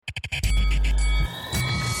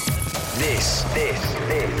is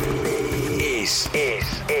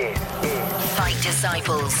Fight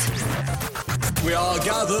Disciples. We are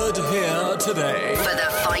gathered here today For the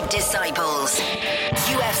Fight Disciples.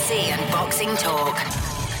 UFC and boxing talk.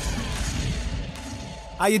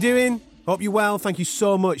 How you doing? Hope you're well. Thank you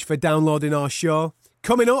so much for downloading our show.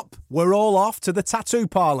 Coming up, we're all off to the tattoo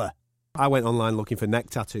parlour. I went online looking for neck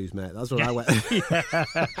tattoos, mate. That's what I went.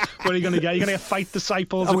 What are you going to get? You're going to get Fight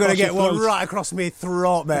Disciples. I'm going to get one right across my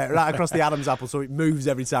throat, mate. Right across the Adam's apple so it moves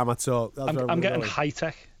every time I talk. That's I'm getting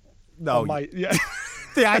high-tech. No. Yeah.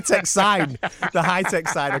 The high-tech sign. The high-tech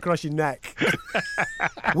sign across your neck.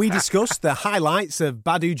 We discussed the highlights of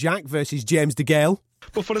Badou Jack versus James DeGale.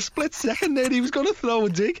 But for a split second there, he was going to throw a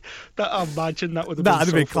dig. I imagine that would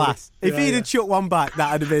have been class. If he'd have chucked one back,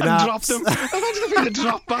 that'd have been and dropped him. Imagine if he'd have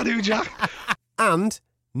dropped Badou Jack. And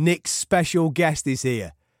Nick's special guest is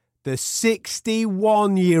here. The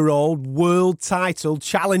 61-year-old world title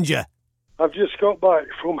challenger. I've just got back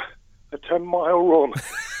from a 10-mile run.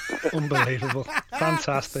 Unbelievable.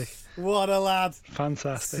 Fantastic. What a lad.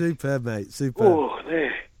 Fantastic. Superb, mate. Superb. Oh,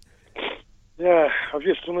 yeah, I've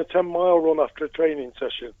just done a 10-mile run after a training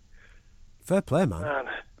session. Fair play, man. And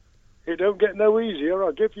it don't get no easier,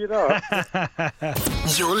 I'll give you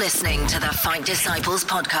that. You're listening to the Fight Disciples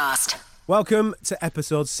podcast. Welcome to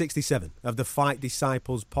episode 67 of the Fight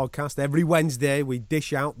Disciples podcast. Every Wednesday, we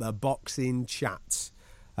dish out the boxing chats.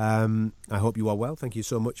 I hope you are well. Thank you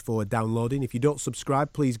so much for downloading. If you don't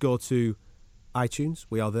subscribe, please go to iTunes.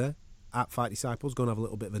 We are there. At Fight Disciples, go and have a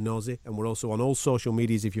little bit of a nosy. And we're also on all social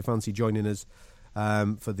medias if you fancy joining us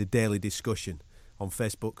for the daily discussion on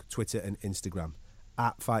Facebook, Twitter and Instagram.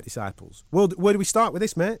 At Fight Disciples. Well, where do we start with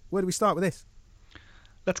this, mate? Where do we start with this?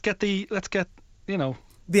 Let's get the elephant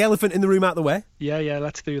in the room out of the way. Yeah,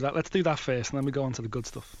 let's do that. Let's do that first and then we go on to the good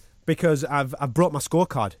stuff. Because I've brought my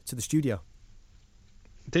scorecard to the studio.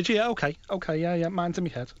 Did you? Okay, yeah, mine's in my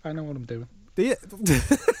head. I know what I'm doing. Do you?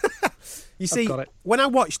 You see, when I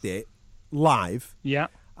watched it live, yeah,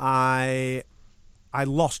 I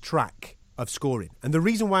lost track of scoring. And the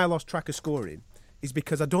reason why I lost track of scoring is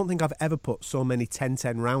because I don't think I've ever put so many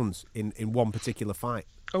 10-10 rounds in one particular fight.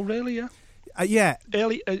 Oh, really, yeah? Yeah.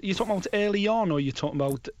 Early, you talking about early on or you talking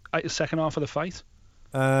about the second half of the fight?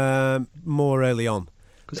 More early on.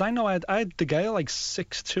 Because I know I had DeGale like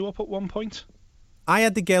 6-2 up at one point. I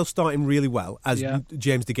had DeGale starting really well, as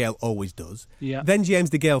James DeGale always does. Yeah. Then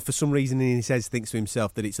James DeGale, for some reason in his head, thinks to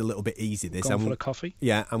himself that it's a little bit easy. Going for a coffee?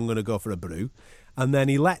 Yeah, I'm going to go for a brew. And then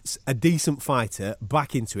he lets a decent fighter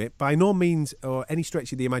back into it. By no means, or any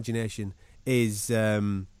stretch of the imagination, is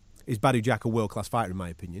Badou Jack a world-class fighter, in my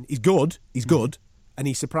opinion. He's good. And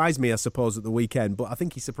he surprised me, I suppose, at the weekend. But I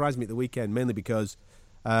think he surprised me at the weekend mainly because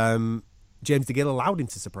James DeGale allowed him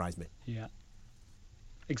to surprise me. Yeah.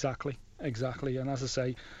 Exactly. And as I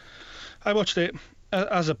say, I watched it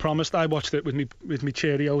as I promised. I watched it with me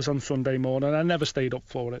Cheerios on Sunday morning. I never stayed up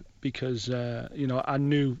for it because I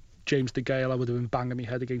knew James DeGale. I would have been banging my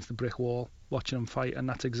head against the brick wall watching him fight, and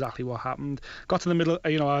that's exactly what happened. Got to the middle,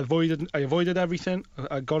 I avoided everything.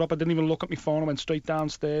 I got up. I didn't even look at my phone. I went straight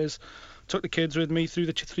downstairs, took the kids with me, threw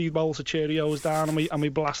the 3 bowls of Cheerios down, and we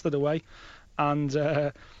blasted away. And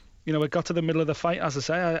it got to the middle of the fight. As I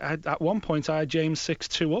say, at one point I had James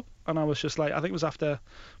 6-2 up, and I was just like, I think it would have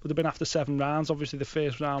been after 7 rounds. Obviously, the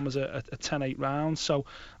first round was a 10-8 round, so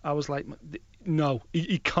I was like, no,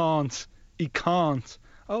 he can't.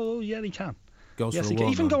 Oh yeah, he can. Yes, he can.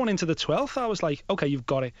 Even going into the 12th, I was like, okay, you've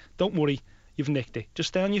got it. Don't worry, you've nicked it. Just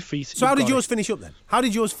stay on your feet. So how did yours finish up then? How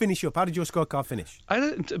did yours finish up? How did your scorecard finish?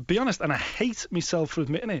 To be honest, and I hate myself for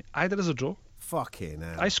admitting it, I had it as a draw. Fucking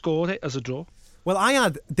hell. I scored it as a draw. Well, I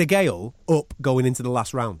had DeGale up going into the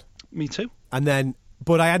last round. Me too.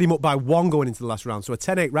 But I had him up by 1 going into the last round. So a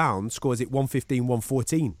 10-8 round scores it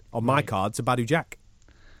 115-114 on my card to Badou Jack.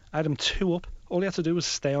 I had him 2 up. All he had to do was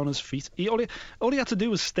stay on his feet. All he had to do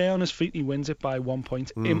was stay on his feet. He wins it by 1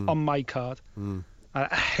 point on my card.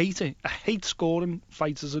 I hate it. I hate scoring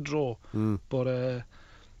fights as a draw. But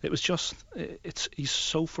it was just, he's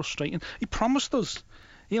so frustrating. He promised us.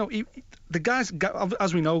 The guys,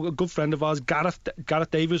 as we know, a good friend of ours, Gareth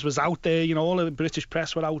Davies, was out there. All the British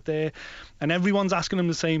press were out there, and everyone's asking him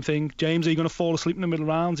the same thing. James, are you going to fall asleep in the middle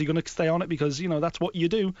rounds? Are you going to stay on it because that's what you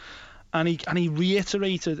do? And he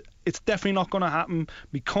reiterated, it's definitely not going to happen.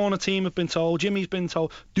 My corner team have been told, Jimmy's been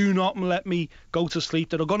told, do not let me go to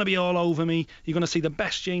sleep. They're going to be all over me. You're going to see the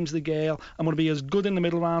best James DeGale. I'm going to be as good in the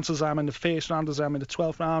middle rounds as I am in the first round as I am in the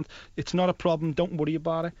 12th round. It's not a problem. Don't worry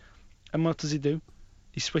about it. And what does he do?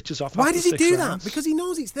 He switches off. Why after does he 6 do rounds. that? Because he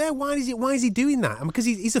knows it's there. Why is he doing that? And because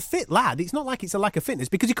he's a fit lad. It's not like it's a lack of fitness.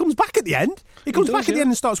 Because he comes back at the end. He comes back at the end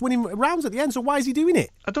and starts winning rounds at the end. So why is he doing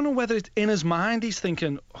it? I don't know whether it's in his mind he's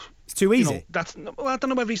thinking It's too easy. I don't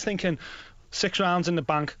know whether he's thinking 6 rounds in the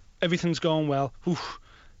bank, everything's going well. Oof,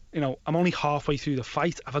 I'm only halfway through the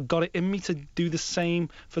fight. Have I got it in me to do the same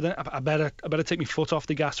for the? I better take my foot off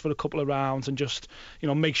the gas for a couple of rounds and just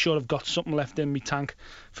make sure I've got something left in my tank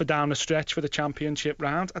for down the stretch for the championship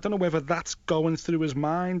round. I don't know whether that's going through his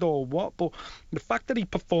mind or what, but the fact that he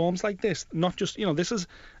performs like this, not just this is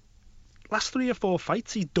last 3 or 4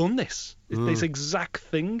 fights he's done this. This exact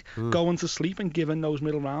thing, going to sleep and giving those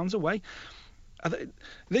middle rounds away. Are they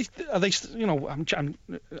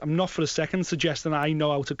I'm not for a second suggesting I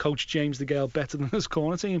know how to coach James DeGale better than his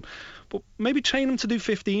corner team, but maybe train him to do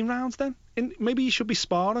 15 rounds then. Maybe he should be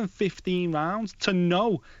sparring 15 rounds to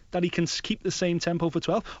know that he can keep the same tempo for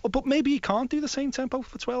 12. But maybe he can't do the same tempo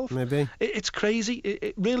for 12. Maybe. It's crazy.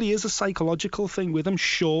 It really is a psychological thing with him,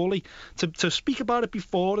 surely. To speak about it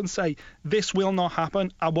before and say, this will not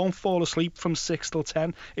happen, I won't fall asleep from 6 till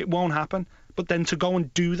 10, it won't happen. But then to go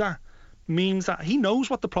and do that means that he knows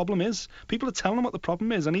what the problem is. People are telling him what the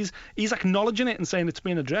problem is, and he's acknowledging it and saying it's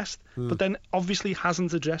being addressed, but then obviously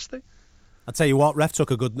hasn't addressed it. I tell you what, ref took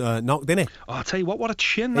a good knock, didn't he? Oh, I tell you what a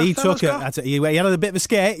chin that He fella's took it. got. He had a bit of a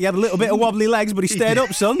skate. He had a little bit of wobbly legs, but he stayed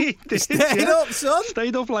up, son. He did, stayed up, son.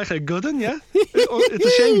 Stayed up like a good one, yeah. It's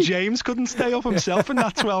a shame James couldn't stay up himself in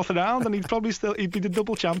that 12th round, and he'd be the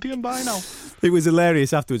double champion by now. It was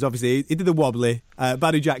hilarious afterwards. Obviously, he did the wobbly.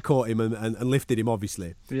 Badou Jack caught him and lifted him,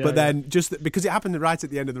 obviously. Yeah, but then, just because it happened right at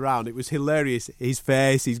the end of the round, it was hilarious. His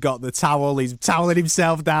face, he's got the towel, he's toweling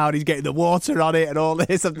himself down, he's getting the water on it and all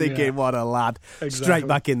this. I'm thinking, what a lad. Exactly. Straight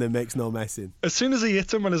back in the mix, no messing. As soon as he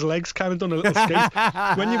hit him and his legs kind of done a little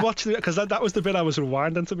skate, when you watch it, because that was the bit I was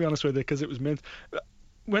rewinding, to be honest with you, because it was mint.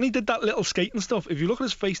 When he did that little skate and stuff, if you look at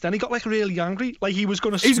his face, then he got like really angry, like he was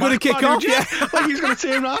going to. He's going to kick off, yeah. Like he was going to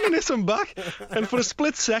turn around and hit him back. And for a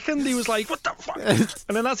split second, he was like, "What the fuck?"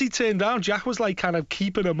 And then as he turned down, Jack was like kind of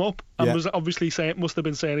keeping him up and was obviously saying, must have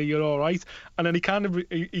been saying, "You're all right." And then he kind of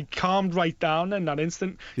he calmed right down in that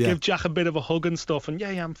instant, give Jack a bit of a hug and stuff, and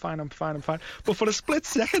I'm fine. But for a split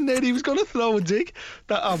second there, he was going to throw a dig.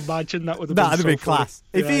 I imagine that would have been class.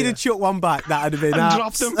 If he'd have chucked one back, that'd have been. And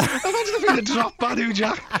dropped him. Imagine if he'd have dropped Badou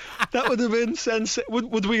Jack. That would have been sensational.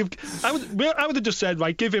 Would we have? I would have just said,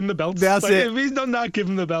 right, give him the belt. That's it. If he's done that, give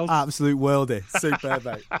him the belt. Absolute worldie. Superb,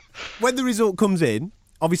 mate. When the result comes in,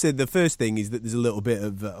 obviously the first thing is that there's a little bit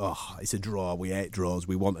of, it's a draw. We hate draws.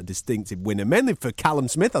 We want a distinctive winner. Mainly for Callum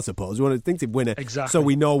Smith, I suppose. We want a distinctive winner. Exactly. So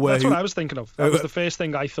we know where. That's what I was thinking of. That was the first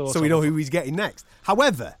thing I thought. So we know who he's getting next.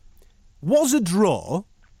 However, was a draw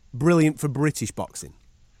brilliant for British boxing?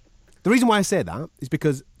 The reason why I say that is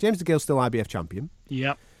because James DeGale's still IBF champion.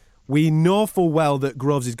 Yep. We know full well that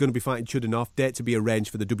Groves is going to be fighting Chudinov, date to be arranged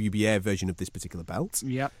for the WBA version of this particular belt.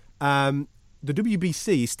 Yep. The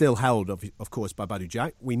WBC is still held, of course, by Badou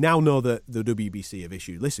Jack. We now know that the WBC have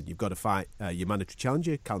issued, listen, you've got to fight your mandatory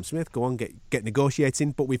challenger, Callum Smith, go on, get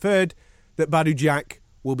negotiating. But we've heard that Badou Jack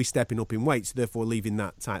will be stepping up in weight, so therefore leaving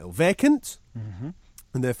that title vacant. Mm-hmm.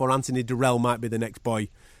 And therefore Anthony Durrell might be the next boy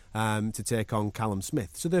to take on Callum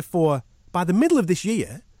Smith. So therefore, by the middle of this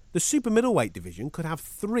year, the super middleweight division could have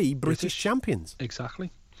 3 British champions.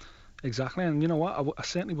 Exactly. And you know what? I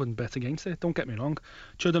certainly wouldn't bet against it. Don't get me wrong.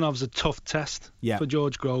 Chudinov's a tough test for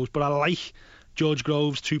George Groves, but I like George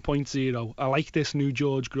Groves 2.0. I like this new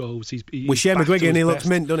George Groves. He's with Shane McGuigan, he looks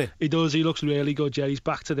mint, doesn't he? He does. He looks really good, yeah. He's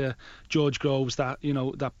back to the George Groves that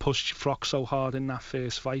pushed Froch so hard in that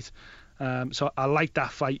first fight. So I like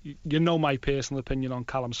that fight. You know my personal opinion on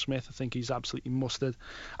Callum Smith. I think he's absolutely mustard.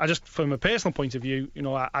 From a personal point of view,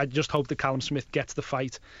 I just hope that Callum Smith gets the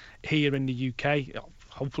fight here in the UK.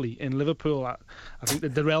 Hopefully in Liverpool. I think the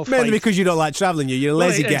Durrell fight... Mainly because you don't like travelling, you're a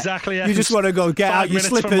lazy guy. Exactly, yeah. You just want to go get out your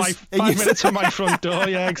slippers. 5 minutes from my front door,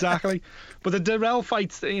 yeah, exactly. But the Durrell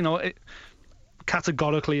fight,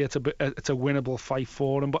 categorically it's a winnable fight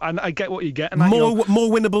for him. But I get what you're getting. More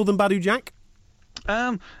winnable than Badou Jack?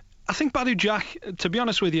 I think Badou Jack, to be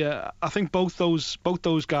honest with you, I think both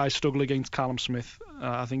those guys struggle against Callum Smith.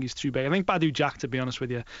 I think he's too big. I think Badou Jack, to be honest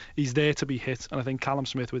with you, he's there to be hit, and I think Callum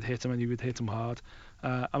Smith would hit him, and he would hit him hard.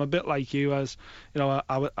 I'm a bit like you, as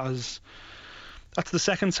that's the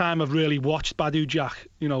second time I've really watched Badou Jack,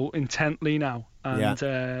 intently now. And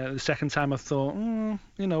the second time I thought,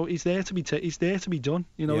 he's there to be he's there to be done.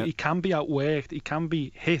 He can be outworked, he can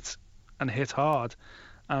be hit and hit hard.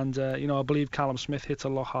 And, I believe Callum Smith hit a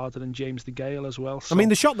lot harder than James DeGale as well. So. I mean,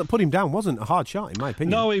 the shot that put him down wasn't a hard shot, in my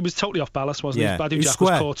opinion. No, it was totally off balance, wasn't Yeah, it? Badu it was Jack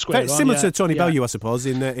square. was caught square on. Similar to Tony yeah. Bellew, I suppose,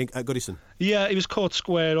 at Goodison. Yeah, he was caught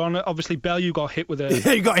square on. Obviously, Bellew got hit with a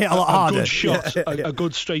He got hit a lot harder. good shot, Yeah. a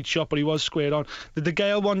good straight shot, but he was squared on. The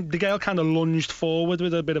DeGale one, DeGale kind of lunged forward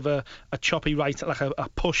with a bit of a choppy right, like a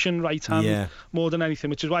pushing right hand more than anything,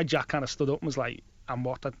 which is why Jack kind of stood up and was like, and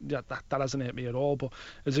what, that hasn't hit me at all. But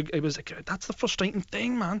that's the frustrating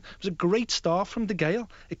thing, man. It was a great start from DeGale.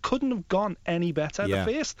 It couldn't have gone any better. Yeah.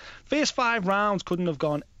 The first 5 rounds couldn't have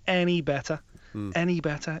gone any better. Any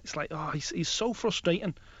better. It's like, he's so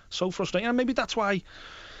frustrating. So frustrating. And maybe that's why,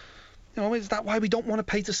 is that why we don't want to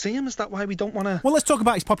pay to see him? Is that why we don't want to... Well, let's talk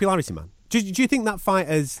about his popularity, man. Do you think that fight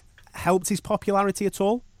has helped his popularity at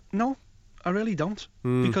all? No, I really don't.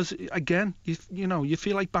 Because, again, you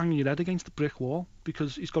feel like banging your head against the brick wall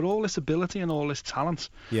because he's got all this ability and all this talent.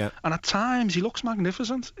 Yeah. And at times he looks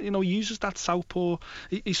magnificent. He uses that southpaw.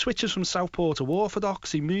 He switches from southpaw to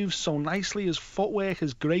orthodox. He moves so nicely. His footwork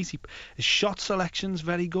is great. His shot selection's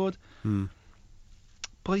very good.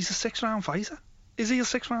 But he's a 6-round fighter. Is he a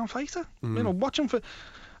 6-round fighter? Watch him for...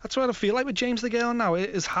 That's what I feel like with James DeGale now.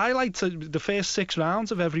 His highlights are the first 6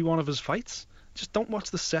 rounds of every one of his fights. Just don't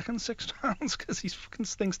watch the second 6 rounds because he fucking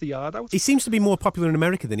stinks the yard out. He seems to be more popular in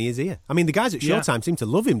America than he is here. I mean, the guys at Showtime seem to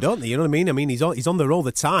love him, don't they? You know what I mean? I mean, he's on there all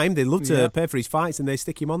the time. They love to pay for his fights and they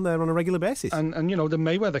stick him on there on a regular basis. And the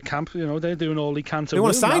Mayweather camp, they're doing all they can to. They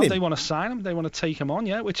want to sign him. They want to sign him. They want to take him on,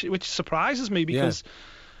 which surprises me because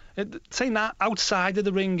saying that outside of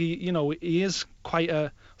the ring, he is quite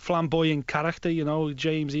a flamboyant character.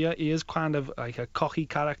 James here, he is kind of like a cocky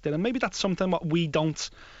character, and maybe that's something what we don't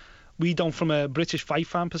from a British fight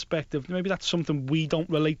fan perspective. Maybe that's something we don't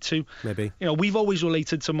relate to. Maybe. We've always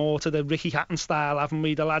related more to the Ricky Hatton style, haven't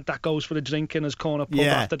we? The lad that goes for a drink in his corner pub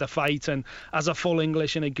after the fight and has a full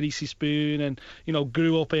English and a greasy spoon and,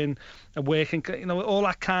 grew up in a working, all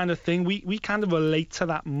that kind of thing. We kind of relate to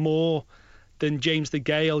that more than James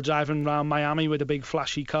DeGale driving around Miami with a big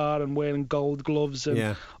flashy car and wearing gold gloves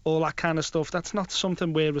and all that kind of stuff. That's not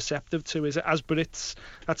something we're receptive to, is it? As Brits,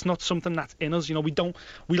 that's not something that's in us.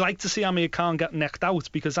 We like to see Amir Khan get necked out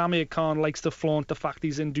because Amir Khan likes to flaunt the fact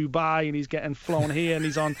he's in Dubai and he's getting flown here and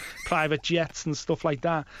he's on private jets and stuff like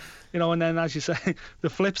that. And then, as you say,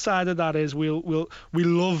 the flip side of that is we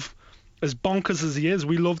love... As bonkers as he is,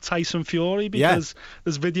 we love Tyson Fury because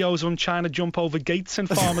there's videos of him trying to jump over gates in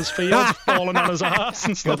Farmers Field, falling on his arse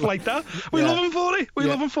and stuff like that. We love him for it. We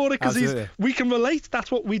love him for it because we can relate.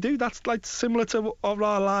 That's what we do. That's like similar to what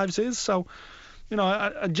our lives is. So,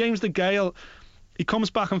 James DeGale, he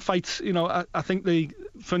comes back and fights. I think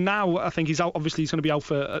for now, I think he's out. Obviously, he's going to be out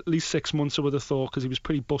for at least 6 months, I would have thought, because he was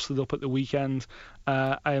pretty busted up at the weekend.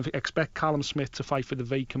 I expect Callum Smith to fight for the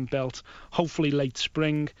vacant belt, hopefully late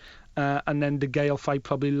spring. And then the DeGale fight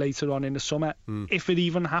probably later on in the summer, if it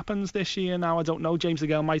even happens this year. Now, I don't know. James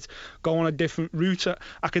DeGale might go on a different route.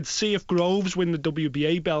 I could see if Groves win the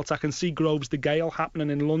WBA belt, I can see Groves DeGale happening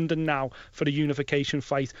in London now for the unification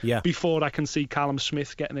fight before I can see Callum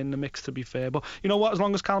Smith getting in the mix, to be fair. But you know what? As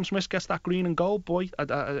long as Callum Smith gets that green and gold, boy,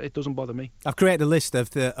 it doesn't bother me. I've created a list of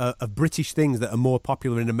British things that are more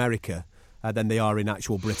popular in America than they are in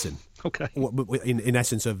actual Britain. Okay. In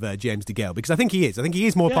essence of James DeGale, because I think he is. I think he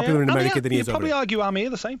is more popular in America than he is over. You'd probably argue Amir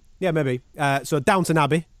the same. Yeah, maybe. So Downton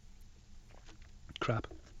Abbey. Crap.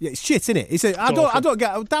 Yeah, it's shit, isn't it? I don't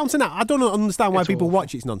get Downton Abbey. I don't understand why people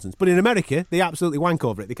watch it. It's nonsense. But in America, they absolutely wank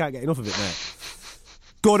over it. They can't get enough of it, mate.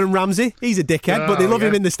 Gordon Ramsay, he's a dickhead, but they love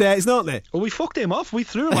him in the States, don't they? Well, we fucked him off. We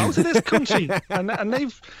threw him out of this country, and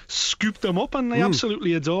they've scooped him up, and they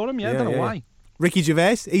absolutely adore him. I don't know why. Ricky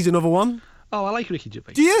Gervais, he's another one. Oh, I like Ricky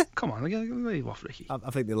Gervais. Do you? Come on, leave off Ricky. I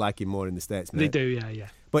think they like him more in the States, mate. They do, yeah.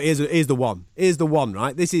 But here's the one. Here's the one,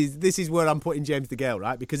 right? This is where I'm putting James DeGale,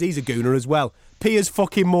 right? Because he's a gooner as well. Piers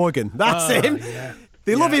fucking Morgan. That's him. Yeah.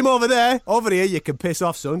 They love him over there. Over here, you can piss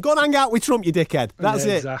off, son. Go and hang out with Trump, you dickhead. That's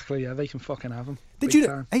it. Exactly, yeah. They can fucking have him. Did you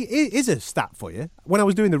know? Hey, here's a stat for you. When I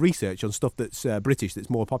was doing the research on stuff that's British, that's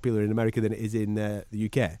more popular in America than it is in the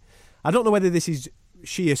UK, I don't know whether this is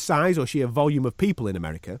sheer size or sheer volume of people in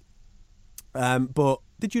America, but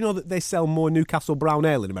did you know that they sell more Newcastle Brown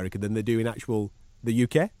Ale in America than they do in the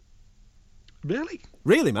UK? Really?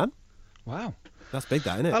 Really, man. Wow. That's big,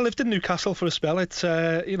 that, isn't it? I lived in Newcastle for a spell. It's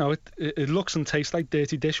it looks and tastes like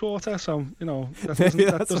dirty dishwater, so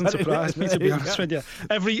that doesn't surprise me, to be honest with you.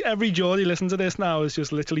 Every Geordie listen to this now is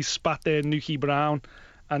just literally spat their Nuki Brown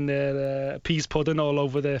and their peas pudding all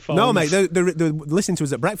over their phones. No, mate, they're listening to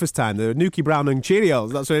us at breakfast time. They're Nuki Brown and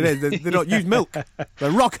Cheerios. That's what it is. They don't use milk.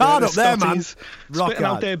 They're rock hard up there, man. Rock spitting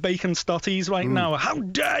hard. out their bacon stotties right now. How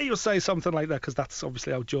dare you say something like that? Because that's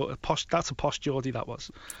obviously how posh. That's a posh Geordie that was.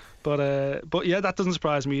 But yeah, that doesn't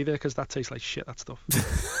surprise me either because that tastes like shit. That stuff.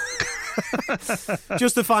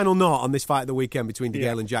 Just a final note on this fight of the weekend between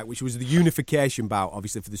DeGale and Jack, which was the unification bout,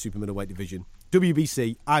 obviously, for the super middleweight division.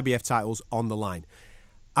 WBC, IBF titles on the line.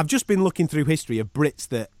 I've just been looking through history of Brits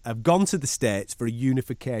that have gone to the States for a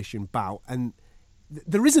unification bout, and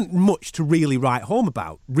there isn't much to really write home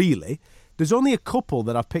about, really. There's only a couple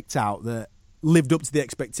that I've picked out that lived up to the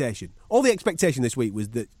expectation. All the expectation this week was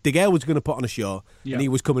that DeGale was going to put on a show and he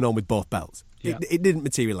was coming on with both belts. Yeah. It didn't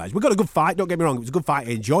materialise. We got a good fight, don't get me wrong. It was a good fight.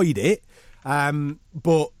 I enjoyed it.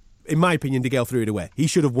 But in my opinion, DeGale threw it away. He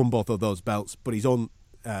should have won both of those belts, but his own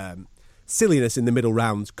silliness in the middle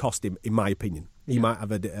rounds cost him, in my opinion. He might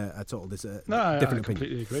have a total different I opinion.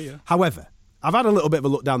 completely agree, yeah. However, I've had a little bit of a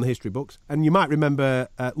look down the history books, and you might remember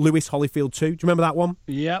Lewis Holyfield 2. Do you remember that one?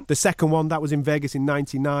 Yeah. The second one, that was in Vegas in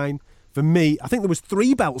 99. For me, I think there was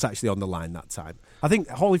 3 belts actually on the line that time. I think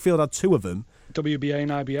Holyfield had 2 of them. WBA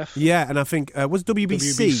and IBF. Yeah, and I think, was WBC?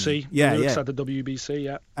 WBC. Yeah, Lewis yeah. had the WBC,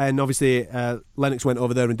 yeah. And obviously, Lennox went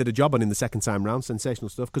over there and did a job on him the second time round. Sensational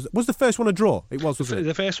stuff. Because was the first one a draw? It was, wasn't it?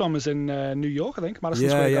 The first one was in New York, I think. Madison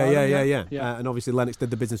Square Garden. Yeah. And obviously, Lennox did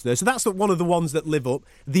the business there. So that's one of the ones that live up.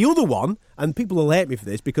 The other one, and people will hate me for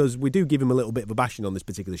this because we do give him a little bit of a bashing on this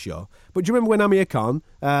particular show. But do you remember when Amir Khan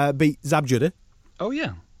beat Zab Judah? Oh,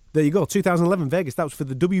 yeah. There you go, 2011 Vegas. That was for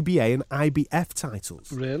the WBA and IBF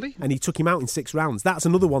titles. Really? And he took him out in 6 rounds. That's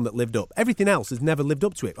another one that lived up. Everything else has never lived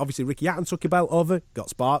up to it. Obviously, Ricky Hatton took a belt over, got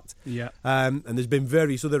sparked. Yeah. And there's been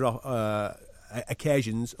various other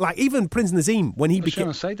occasions, like even Prince Nazim when he became. I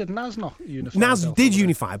was going to say, did Naz not unify? Naz did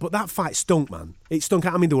unify, but that fight stunk, man. It stunk.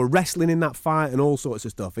 I mean, they were wrestling in that fight and all sorts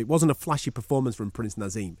of stuff. It wasn't a flashy performance from Prince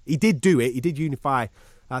Nazim. He did do it. He did unify.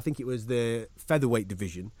 I think it was the featherweight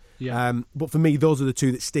division. Yeah. But for me, those are the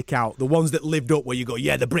 2 that stick out. The ones that lived up where you go,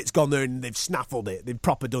 yeah, the Brits gone there and they've snaffled it. They've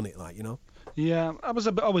proper done it, like, you know. Yeah, I was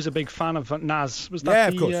always a big fan of Naz. Was that yeah,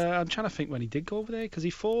 of course. I'm trying to think when he did go over there because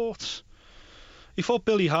he fought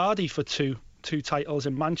Billy Hardy for two titles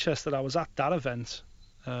in Manchester. I was at that event.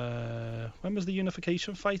 When was the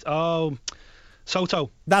unification fight? Oh, Soto.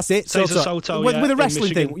 That's it. Cesar Soto, with yeah, a wrestling in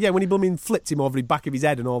Michigan. thing. Yeah, when he blooming flipped him over the back of his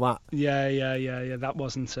head and all that. Yeah. That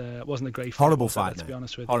wasn't a great fight. Horrible fight, to be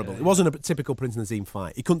honest with Horrible. you. It wasn't a typical Prince Nazim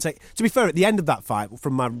fight. He couldn't take. To be fair, at the end of that fight,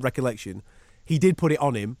 from my recollection, he did put it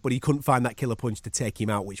on him, but he couldn't find that killer punch to take him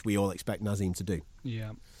out, which we all expect Nazim to do.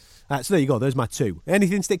 Yeah. So there you go. There's my 2.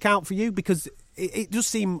 Anything stick out for you? Because it does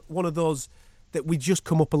seem one of those that we just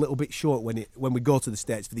come up a little bit short when we go to the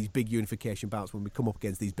States for these big unification bouts, when we come up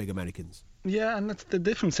against these big Americans. Yeah, and the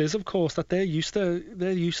difference is, of course, that they're used to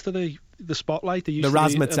the spotlight. They're used the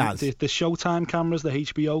razzmatazz. The Showtime cameras, the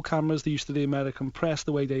HBO cameras. They're used to the American press,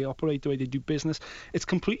 the way they operate, the way they do business. It's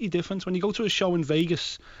completely different. When you go to a show in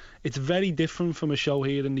Vegas, it's very different from a show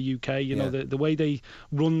here in the UK. You know, the way they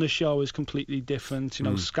run the show is completely different. You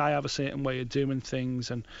know, Sky have a certain way of doing things,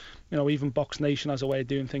 and you know, even Box Nation has a way of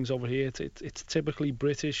doing things over here. It's typically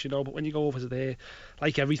British, you know, but when you go over there,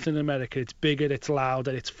 like everything in America, it's bigger, it's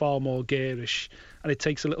louder, it's far more garish, and it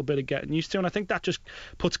takes a little bit of getting used to. And I think that just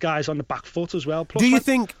puts guys on the back foot as well. Plus, do you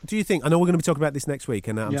think? I know we're going to be talking about this next week,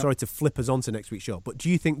 and I'm sorry to flip us on to next week's show, but do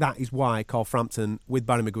you think that is why Carl Frampton with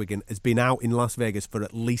Barry McGuigan has been out in Las Vegas for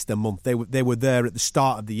at least a month? They were there at the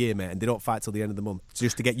start of the year, mate, and they don't fight till the end of the month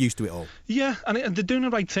just to get used to it all. Yeah, and they're doing the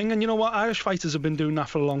right thing. And you know what? Irish fighters have been doing that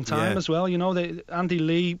for a long time as well. You know, Andy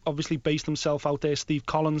Lee obviously based himself out there. Steve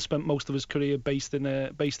Collins spent most of his career based in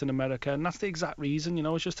America, and that's the exact reason. You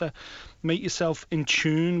know, it's just to make yourself in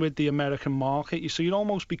tune with the American market. So you'd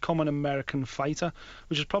almost become an American fighter,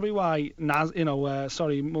 which is probably why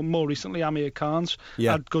more recently Amir Khan's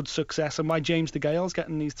had good success, and why James DeGale's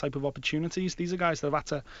getting these type of opportunities. These are guys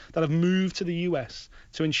that have moved to the US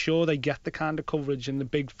to ensure they get the kind of coverage and the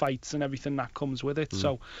big fights and everything that comes with it.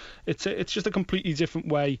 So it's just a completely different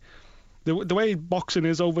way. The way boxing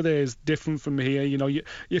is over there is different from here. You know,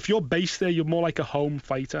 if you're based there, you're more like a home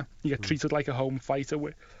fighter. You get treated like a home fighter.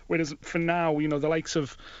 Whereas for now, you know, the likes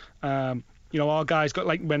of You know, our guys got,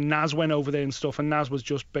 like, when Naz went over there and stuff, and Naz was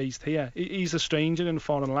just based here. He's a stranger in a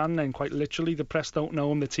foreign land, then, quite literally. The press don't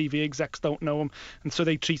know him, the TV execs don't know him, and so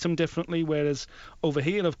they treat him differently. Whereas over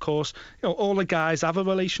here, of course, you know, all the guys have a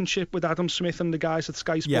relationship with Adam Smith and the guys at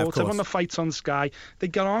Sky Sports. Everyone that fights on Sky, they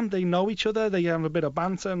get on, they know each other, they have a bit of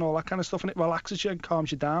banter and all that kind of stuff, and it relaxes you and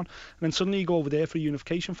calms you down. And then suddenly you go over there for a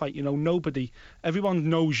unification fight. You know, nobody, everyone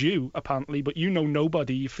knows you apparently, but you know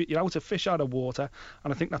nobody. You're out a fish out of water,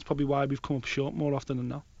 and I think that's probably why we've come up short more often than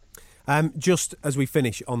not. Just as we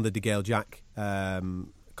finish on the DeGale Jack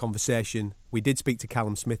conversation, we did speak to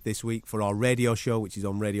Callum Smith this week for our radio show, which is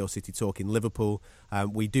on Radio City Talk in Liverpool.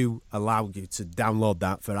 We do allow you to download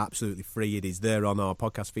that for absolutely free. It is there on our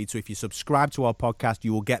podcast feed. So if you subscribe to our podcast,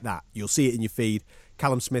 you will get that. You'll see it in your feed.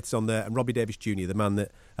 Callum Smith's on there, and Robbie Davis Jr., the man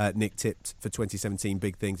that Nick tipped for 2017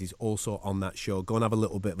 Big Things, is also on that show. Go and have a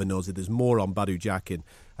little bit of a nosy. There's more on Badou Jack and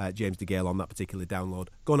James DeGale on that particular download.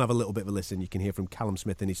 Go and have a little bit of a listen. You can hear from Callum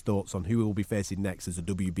Smith and his thoughts on who he will be facing next as a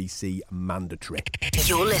WBC mandatory.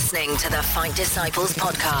 You're listening to the Fight Disciples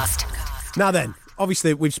podcast. Now then,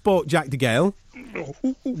 obviously we've spoke Jack DeGale.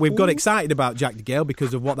 We've got excited about Jack DeGale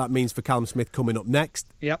because of what that means for Callum Smith coming up next.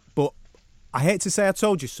 Yep. But I hate to say I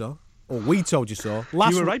told you so. Or we told you so.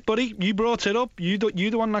 You were right, buddy. You brought it up. You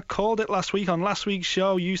the one that called it last week on last week's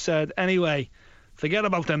show. You said, anyway, forget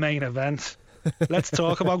about the main event. Let's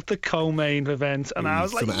talk about the co-main event. And I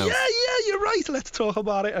was like, yeah, you're right. Let's talk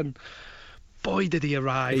about it. And boy, did he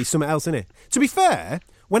arrive. He's something else, isn't it? To be fair,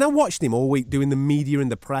 when I watched him all week doing the media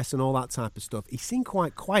and the press and all that type of stuff, he seemed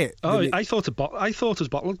quite quiet. Oh, I thought his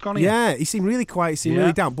bottle had gone in. Yeah, he seemed really quiet. He seemed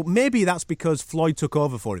really down. But maybe that's because Floyd took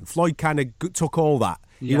over for him. Floyd kind of took all that.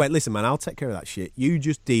 He went, listen, man, I'll take care of that shit. You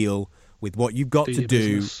just deal with what you've got to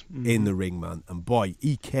do in the ring, man. And boy,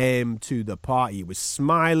 he came to the party. He was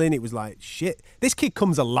smiling. It was like, shit, this kid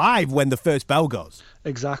comes alive when the first bell goes.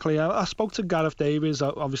 Exactly. I spoke to Gareth Davies,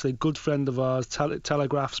 obviously a good friend of ours,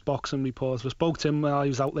 Telegraph's boxing reporter. I spoke to him while he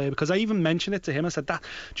was out there because I even mentioned it to him. I said, that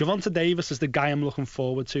Gervonta Davis is the guy I'm looking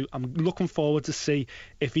forward to. I'm looking forward to see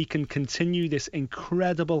if he can continue this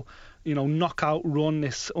incredible, knockout run,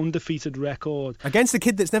 this undefeated record against the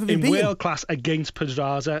kid that's never been beaten in world class against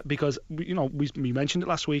Pedraza, because we mentioned it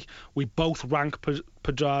last week. We both rank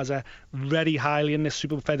Pedraza very highly in this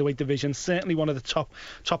super featherweight division. Certainly one of the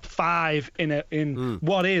top five in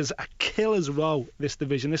what is a killer's row. This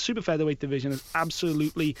division, this super featherweight division, is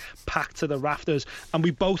absolutely packed to the rafters, and we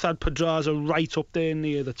both had Pedraza right up there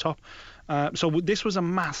near the top. So this was a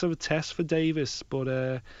massive test for Davis,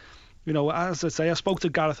 but. As I say, I spoke to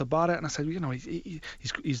Gareth about it, and I said,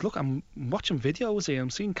 he's look, I'm watching videos here, I'm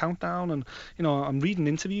seeing Countdown, and I'm reading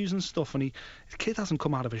interviews and stuff, and the kid hasn't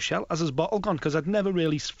come out of his shell. Has his bottle gone? Because I'd never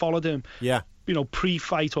really followed him. Yeah.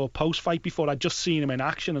 Pre-fight or post-fight before. I'd just seen him in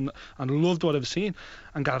action and loved what I've seen.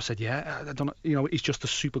 And Gareth said, I don't know, he's just a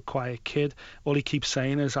super quiet kid. All he keeps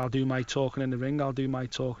saying is, I'll do my talking in the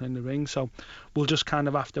ring. So we'll just kind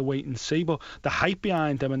of have to wait and see. But the hype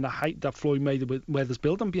behind him and the hype that Floyd Mayweather's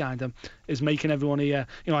building behind him is making everyone here,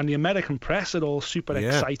 and the American press are all super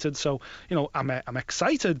excited. So, I'm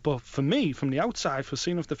excited, but for me, from the outside, for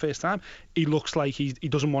seeing him for the first time, he looks like he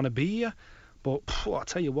doesn't want to be here. But I'll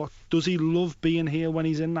tell you what, does he love being here when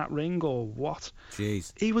he's in that ring or what?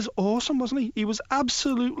 Jeez. He was awesome, wasn't he? He was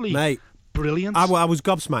absolutely brilliant. I was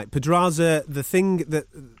gobsmacked. Pedraza,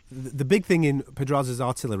 the big thing in Pedraza's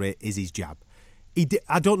artillery is his jab.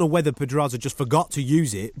 I don't know whether Pedraza just forgot to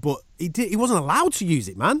use it, but he wasn't allowed to use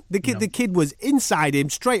it, man. The kid was inside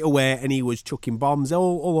him straight away, and he was chucking bombs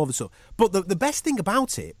all over stuff. But the best thing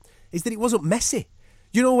about it is that it wasn't messy.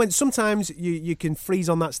 When sometimes you can freeze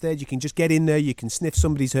on that stage, you can just get in there, you can sniff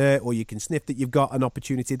somebody's hurt, or you can sniff that you've got an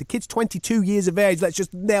opportunity. The kid's 22 years of age. Let's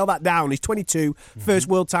just nail that down. He's 22, first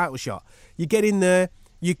world title shot. You get in there,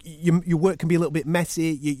 your work can be a little bit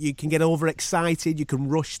messy, you can get overexcited, you can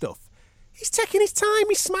rush stuff. He's taking his time,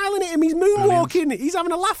 he's smiling at him, he's moonwalking, he's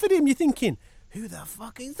having a laugh at him. You're thinking, who the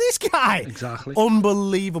fuck is this guy? Exactly.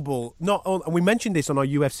 Unbelievable. And we mentioned this on our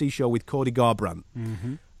UFC show with Cody Garbrandt.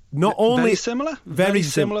 Mm-hmm. Not only very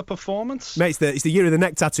similar performance, mate. It's the year of the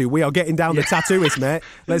neck tattoo. We are getting down the tattooist, mate.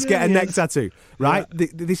 Let's get a neck tattoo, right? Yeah.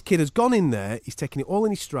 This kid has gone in there. He's taking it all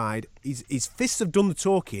in his stride. His fists have done the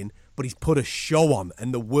talking, but he's put a show on,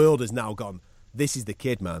 and the world has now gone, this is the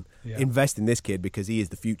kid, man. Yeah. Invest in this kid because he is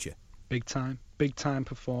the future. Big time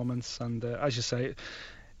performance, and as you say,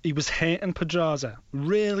 he was hitting Pedraza,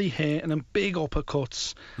 really hitting him, big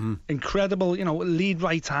uppercuts, incredible, lead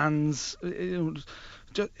right hands.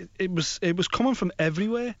 It was coming from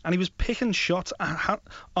everywhere, and he was picking shots,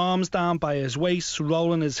 arms down by his waist,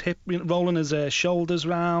 rolling his shoulders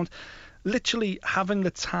round, literally having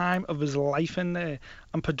the time of his life in there,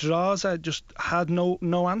 and Pedraza just had no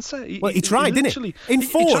answer. He tried, didn't he? In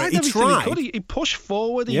four, he tried. He pushed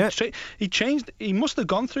forward. He changed. He must have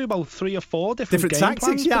gone through about 3 or 4 different game tactics.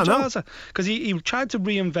 plans, Pedraza, because he tried to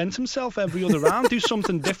reinvent himself every other round, do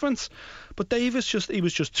something different. But Davis he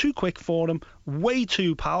was just too quick for him, way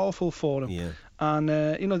too powerful for him. Yeah. And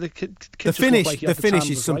the kid the finish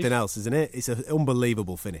is something else, isn't it? It's an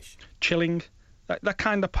unbelievable finish. Chilling. That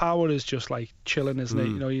kind of power is just like chilling, isn't it?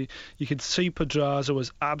 You know, you could see Pedraza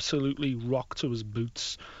was absolutely rocked to his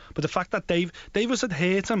boots. But the fact that Davis had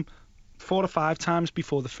hit him 4 or 5 times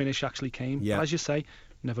before the finish actually came. Yeah. As you say,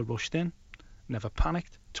 never rushed in, never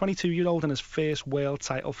panicked. 22-year-old in his first world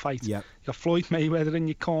title fight. Yeah. You got Floyd Mayweather in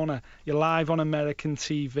your corner. You're live on American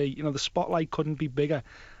TV. You know, the spotlight couldn't be bigger.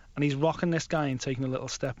 And he's rocking this guy and taking a little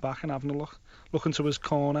step back and having a look into his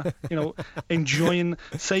corner, you know, enjoying,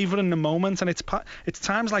 savouring the moment. And it's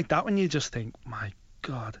times like that when you just think, my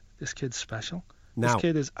God, this kid's special. Now, this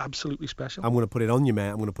kid is absolutely special. I'm going to put it on you, mate.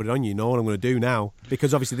 I'm going to put it on you. You know what I'm going to do now?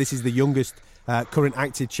 Because obviously this is the youngest current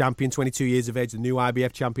active champion, 22 years of age, the new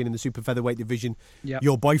IBF champion in the super featherweight division. Yep.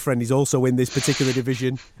 Your boyfriend is also in this particular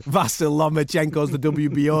division. Vasyl Lomachenko's the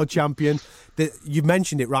WBO champion. You've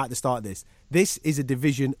mentioned it right at the start of this. This is a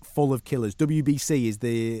division full of killers. WBC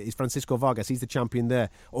is Francisco Vargas. He's the champion there.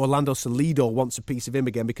 Orlando Salido wants a piece of him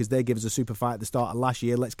again because they gave us a super fight at the start of last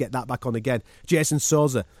year. Let's get that back on again. Jason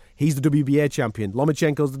Souza, he's the WBA champion.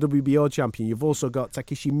 Lomachenko's the WBO champion. You've also got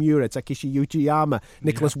Takeshi Miura, Takeshi Uchiyama,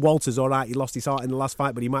 Nicholas Walters. All right, he lost his heart in the last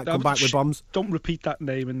fight, but he might come back with bombs. Don't repeat that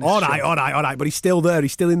name in this All right. But he's still there.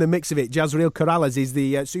 He's still in the mix of it. Jazriel Corrales is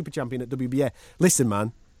the super champion at WBA. Listen,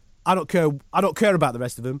 man, I don't care about the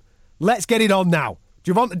rest of them. Let's get it on now.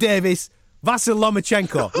 Gervonta Davis, Vasyl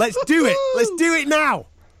Lomachenko. Let's do it. Let's do it now.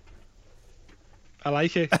 I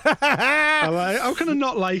like it. How can I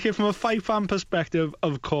not like it? From a fight fan perspective,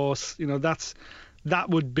 of course, you know, that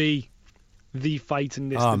would be the fight in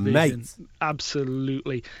this division. Mate.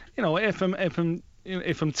 Absolutely. You know, if I'm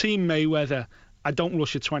Team Mayweather, I don't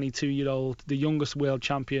rush a 22-year-old, the youngest world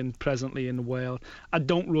champion presently in the world. I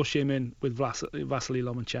don't rush him in with Vasily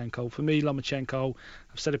Lomachenko. For me, Lomachenko,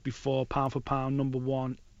 I've said it before, pound for pound, number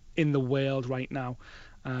 1 in the world right now.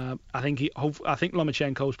 I think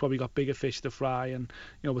Lomachenko's probably got bigger fish to fry, and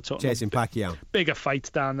you know, we're talking chasing Pacquiao, bigger fights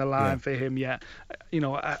down the line for him. Yeah, you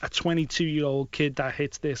know, a 22-year-old kid that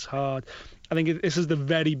hits this hard. I think this is the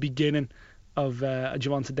very beginning of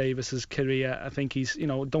Gervonta Davis's career. I think he's, you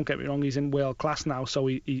know, don't get me wrong, he's in world class now, so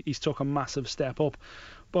he's took a massive step up.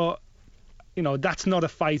 But you know, that's not a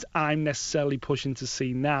fight I'm necessarily pushing to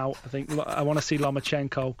see now. I think I want to see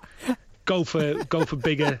Lomachenko go for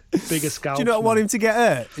bigger scalps. Do you not want him to get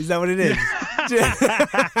hurt? Is that what it is?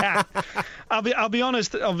 I'll be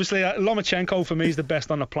honest. Obviously, Lomachenko for me is the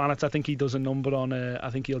best on the planet. I think he does a number on. I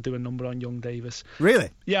think he'll do a number on young Davis. Really?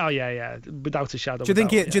 Yeah. Without a shadow. Do you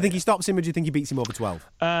think he stops him, or do you think he beats him over 12?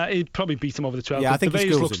 He'd probably beat him over the 12. Yeah, I think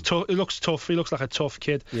he looks tough. He looks tough. He looks like a tough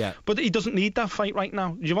kid. Yeah. But he doesn't need that fight right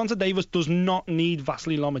now. Gervonta Davis does not need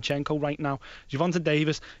Vasily Lomachenko right now. Gervonta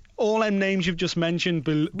Davis, all them names you've just mentioned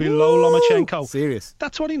below Lomachenko. Serious.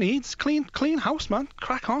 That's what he needs. Clean house, man.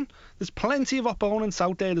 Crack on. There's plenty of opponents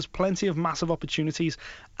out there. There's plenty of massive opportunities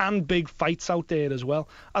and big fights out there as well.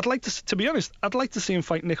 I'd like to be honest, I'd like to see him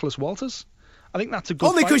fight Nicholas Walters. I think that's a good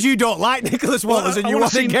Only because you don't like Nicholas Walters and you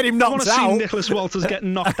want to get him knocked out. I want to see Nicholas Walters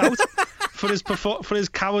getting knocked out for his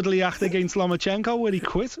cowardly act against Lomachenko where he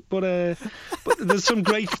quit. But there's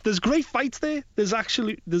great fights there. There's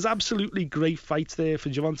absolutely great fights there for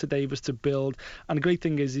Gervonta Davis to build. And the great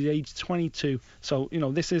thing is he's age 22, so you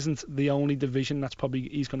know this isn't the only division that's probably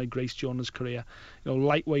he's going to grace during his career. You know,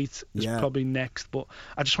 lightweight is probably next, but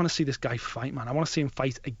I just want to see this guy fight, man. I want to see him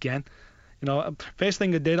fight again. You know, first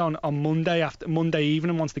thing I did on Monday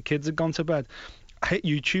evening, once the kids had gone to bed, I hit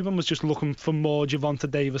YouTube and was just looking for more Gervonta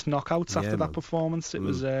Davis knockouts after that performance. It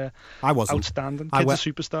was outstanding. Kid's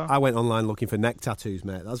a superstar. I went online looking for neck tattoos,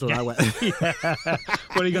 mate. That's what I went.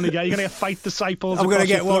 What are you going to get? You're going to get Fight Disciples. I'm going to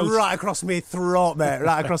get one right across my throat, mate.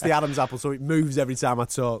 Right across the Adam's apple, so it moves every time I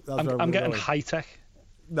talk. I'm getting high tech.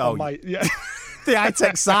 No, the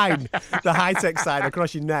high-tech sign. The high-tech sign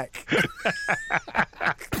across your neck.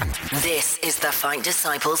 This is the Fight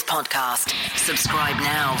Disciples podcast. Subscribe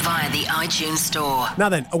now via the iTunes store. Now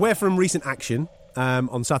then, away from recent action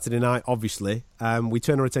on Saturday night, obviously, we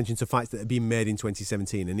turn our attention to fights that have been made in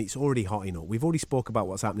 2017, and it's already hotting up. We've already spoke about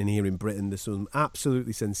what's happening here in Britain. There's some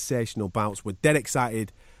absolutely sensational bouts. We're dead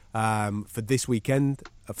excited for this weekend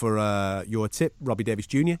for your tip, Robbie Davis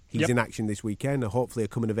Jr. He's Yep. in action this weekend. Hopefully a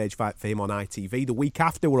coming-of-age fight for him on ITV. The week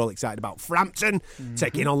after, we're all excited about Frampton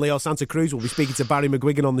taking on Leo Santa Cruz. We'll be speaking to Barry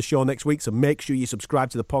McGuigan on the show next week, so make sure you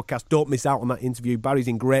subscribe to the podcast. Don't miss out on that interview. Barry's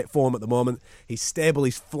in great form at the moment. He's stable,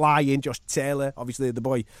 he's flying. Josh Taylor, obviously the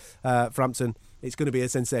boy, Frampton. It's going to be a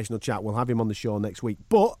sensational chat. We'll have him on the show next week.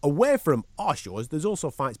 But away from our shows, there's also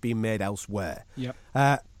fights being made elsewhere. Yep.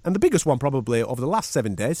 And the biggest one probably over the last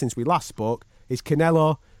 7 days since we last spoke is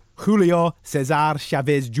Canelo Julio Cesar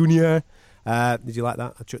Chavez Jr. Did you like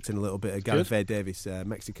that? I chucked in a little bit of Gareth Faye Davis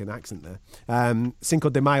Mexican accent there. Cinco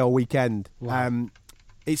de Mayo weekend. Wow.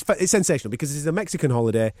 It's sensational because this is a Mexican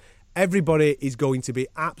holiday. Everybody is going to be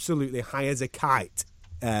absolutely high as a kite.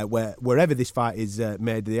 Wherever this fight is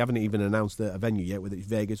made, they haven't even announced a venue yet, whether it's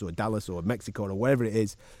Vegas or Dallas or Mexico or wherever it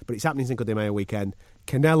is, but it's happening Cinco de Mayo weekend.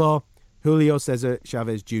 Canelo, Julio Cesar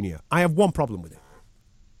Chavez Jr. I have one problem with it,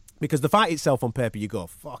 because the fight itself on paper, you go,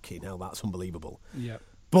 fucking hell, that's unbelievable. Yeah.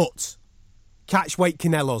 But catchweight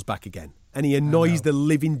Canelo's back again, and he annoys the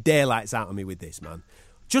living daylights out of me with this, man.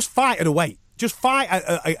 Just fight at a weight. Just fight at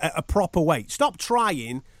a proper weight. Stop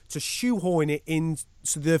trying to shoehorn it in,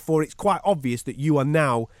 so therefore it's quite obvious that you are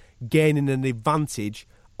now gaining an advantage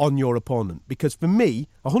on your opponent. Because for me,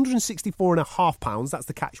 164.5 pounds, that's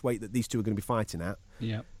the catch weight that these two are going to be fighting at.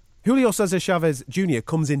 Yeah. Julio Cesar Chavez Jr.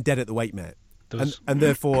 comes in dead at the weight, mate. And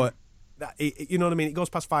therefore, you know what I mean? It goes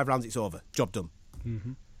past 5 rounds, it's over. Job done.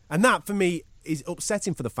 Mm-hmm. And that, for me, is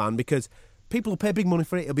upsetting for the fan, because people will pay big money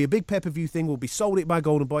for it. It'll be a big pay-per-view thing. We'll be sold it by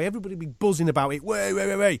Golden Boy. Everybody will be buzzing about it.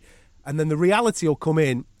 Wait. And then the reality will come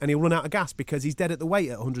in and he'll run out of gas because he's dead at the weight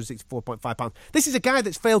at 164.5 pounds. This is a guy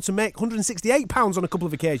that's failed to make 168 pounds on a couple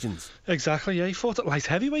of occasions. Exactly, yeah. He fought at light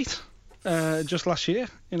heavyweight just last year,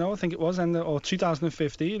 I think it was, or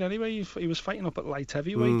 2015 anyway. He was fighting up at light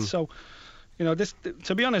heavyweight. So, this,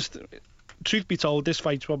 to be honest, truth be told, this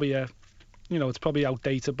fight's probably it's probably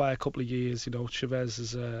outdated by a couple of years. Chavez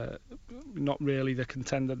is not really the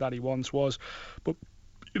contender that he once was. But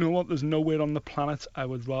you know what? There's nowhere on the planet I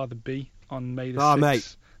would rather be on May the 6th.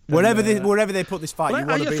 Mate. Wherever they put this fight, you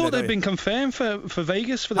want to be I thought there, they'd been confirmed for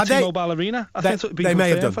Vegas for the T-Mobile Arena. They may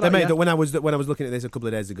have done. They may have done. When I was looking at this a couple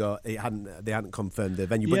of days ago, they hadn't confirmed the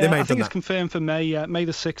venue, but they may have done. I think it's confirmed for May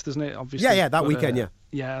the 6th, isn't it? Obviously. Yeah, that weekend. Yeah.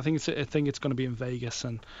 Yeah, I think it's going to be in Vegas,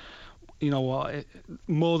 and you know what?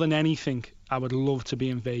 More than anything, I would love to be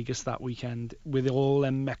in Vegas that weekend with all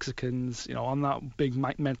them Mexicans, on that big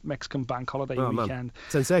Mexican bank holiday weekend. Man.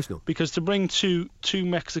 Sensational. Because to bring two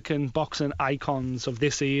Mexican boxing icons of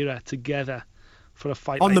this era together for a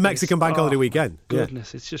fight on like the Mexican bank holiday weekend.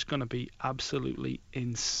 Goodness, it's just going to be absolutely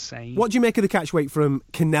insane. What do you make of the catchweight from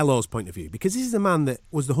Canelo's point of view? Because this is a man that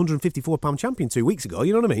was the 154-pound champion 2 weeks ago.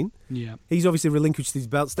 You know what I mean? Yeah. He's obviously relinquished his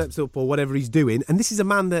belt, steps up, or whatever he's doing, and this is a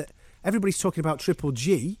man that everybody's talking about Triple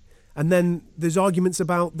G. And then there's arguments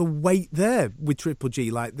about the weight there with Triple G.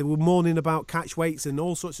 Like, they were moaning about catch weights and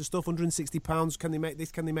all sorts of stuff, 160 pounds, can they make this,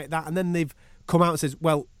 can they make that? And then they've come out and says,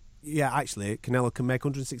 well, yeah, actually, Canelo can make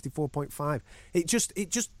 164.5. It just,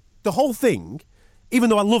 the whole thing, even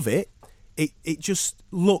though I love it, it just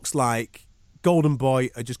looks like Golden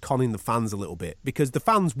Boy are just conning the fans a little bit, because the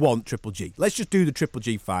fans want Triple G. Let's just do the Triple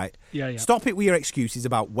G fight. Yeah. Stop it with your excuses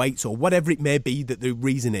about weights or whatever it may be that the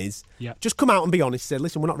reason is. Yeah. Just come out and be honest. Say,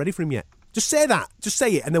 listen, we're not ready for him yet. Just say that. Just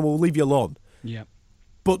say it, and then we'll leave you alone. Yeah.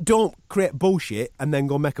 But don't create bullshit and then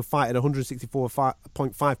go make a fight at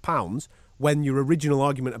 164.5 pounds when your original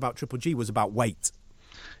argument about Triple G was about weight.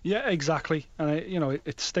 Yeah, exactly. And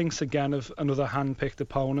it stinks again of another hand-picked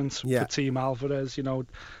opponent for Team Alvarez.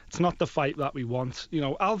 It's not the fight that we want.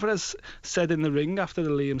 Alvarez said in the ring after the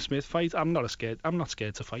Liam Smith fight, I'm not scared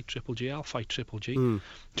to fight Triple G. I'll fight Triple G.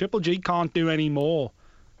 Triple G can't do any more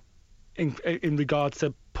in regards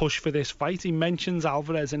to push for this fight. He mentions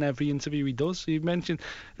in every interview he does.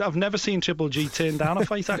 I've never seen Triple G turn down a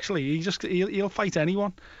fight, actually. He'll fight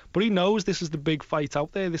anyone. But he knows this is the big fight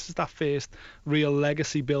out there. This is that first real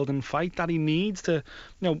legacy building fight that he needs to,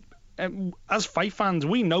 as fight fans,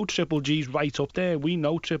 we know Triple G's right up there. We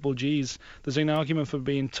know there's an argument for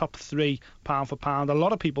being top 3 pound for pound. A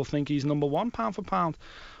lot of people think he's number 1 pound for pound.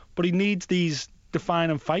 But he needs these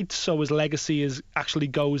defining fights so his legacy actually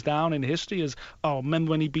goes down in history as, remember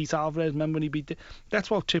when he beat Alvarez,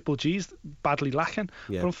 that's what Triple G's badly lacking.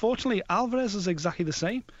 But unfortunately, Alvarez is exactly the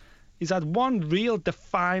same. He's had one real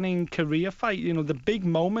defining career fight, the big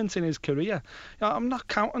moment in his career. I'm not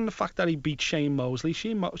counting the fact that he beat Shane Mosley.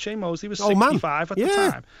 Shane Mosley was 65 at the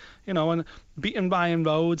time, and beating Ryan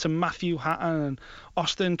Rhodes and Matthew Hatton and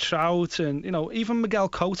Austin Trout and, even Miguel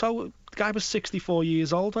Cotto. guy was 64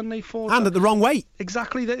 years old when they fought. And at the wrong weight.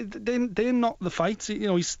 Exactly. They're not the fight. You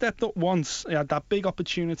know, he stepped up once. He had that big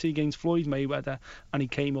opportunity against Floyd Mayweather, and he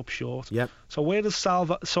came up short. Yep. So where does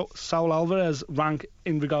Saul Alvarez rank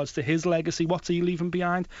in regards to his legacy? What's he leaving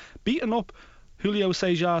behind? Beating up Julio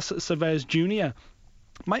Cesar Chavez Jr.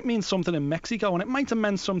 might mean something in Mexico, and it might have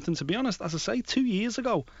meant something, to be honest. As I say, 2 years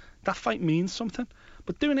ago, that fight means something.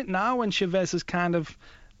 But doing it now when Chavez is kind of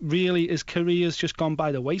really, his career's just gone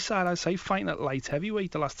by the wayside. I'd say fighting at light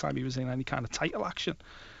heavyweight the last time he was in any kind of title action.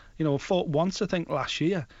 You know, fought once, I think, last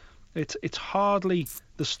year. It's hardly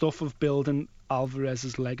the stuff of building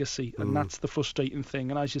Alvarez's legacy, and that's the frustrating thing.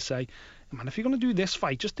 And as you say, man, if you're going to do this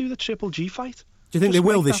fight, just do the Triple G fight. Do you think Just they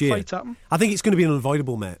will make this that year? fight happen. I think it's going to be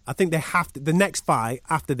unavoidable, mate. I think they have to. The next fight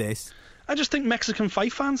after this. I just think Mexican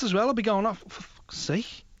fight fans as well will be going, oh, for fuck's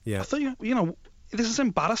sake. Yeah. I thought, you know, this is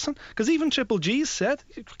embarrassing. Because even Triple G said,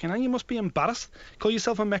 you must be embarrassed. Call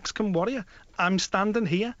yourself a Mexican warrior. I'm standing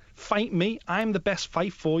here. Fight me. I'm the best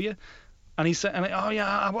fight for you. And he said, oh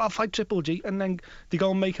yeah, I'll fight Triple G. And then they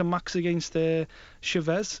go and make a max against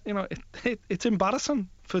Chavez. You know, it's embarrassing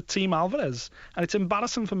for Team Alvarez. And it's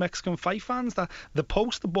embarrassing for Mexican fight fans that the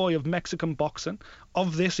poster boy of Mexican boxing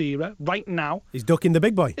of this era, right now, He's ducking the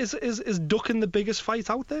big boy. is ducking the biggest fight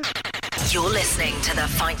out there. You're listening to the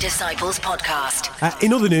Fight Disciples podcast.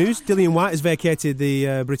 In other news, Dillian Whyte has vacated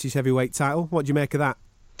the British heavyweight title. What do you make of that?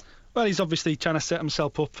 Well, he's obviously trying to set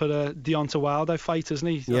himself up for the Deontay Wilder fight, isn't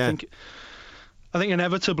he? Yeah. I think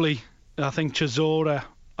inevitably, Chisora.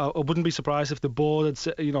 I wouldn't be surprised if the board had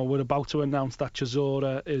said, were about to announce that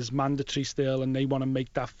Chisora is mandatory still, and they want to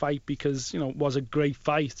make that fight because it was a great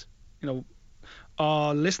fight.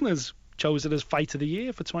 Our listeners chose it as fight of the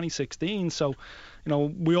year for 2016, so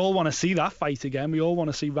we all want to see that fight again. We all want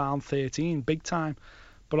to see round 13 big time.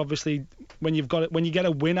 But obviously, when you get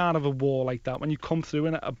a win out of a war like that, when you come through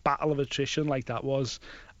in a battle of attrition like that was,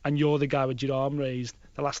 and you're the guy with your arm raised,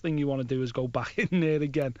 the last thing you want to do is go back in there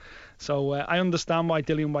again. So I understand why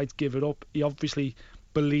Dillian Whyte's give it up. He obviously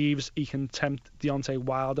believes he can tempt Deontay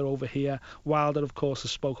Wilder over here. Wilder, of course,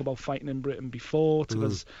 has spoke about fighting in Britain before,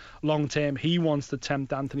 because long term he wants to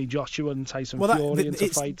tempt Anthony Joshua and Tyson Fury into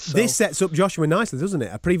fights. So. This sets up Joshua nicely, doesn't it?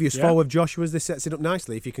 A previous foe of Joshua's, this sets it up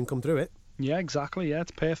nicely if you can come through it. Yeah, exactly. Yeah,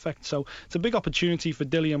 it's perfect. So it's a big opportunity for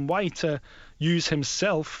Dillian Whyte to use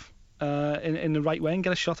himself in the right way and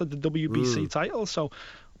get a shot at the WBC title. So,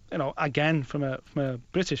 again, from a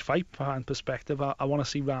British fight fan perspective, I want to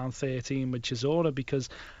see round 13 with Chisora because,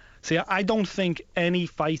 see, I don't think any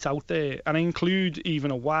fight out there, and I include even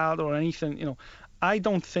a Wilder or anything, I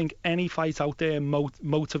don't think any fight out there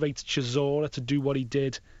motivates Chisora to do what he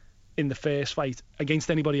did in the first fight against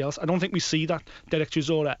anybody else. I don't think we see that Derek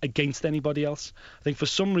Chisora against anybody else. I think for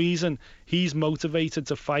some reason he's motivated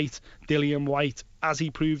to fight Dillian Whyte, as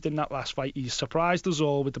he proved in that last fight. He surprised us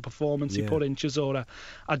all with the performance he put in Chisora.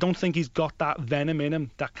 I don't think he's got that venom in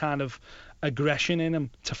him, that kind of aggression in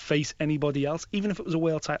him to face anybody else, even if it was a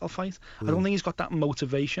world title fight. I don't think he's got that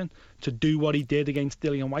motivation to do what he did against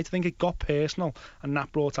Dillian Whyte. I think it got personal, and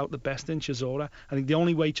that brought out the best in Chisora. I think the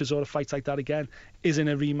only way Chisora fights like that again is in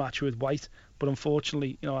a rematch with Whyte. But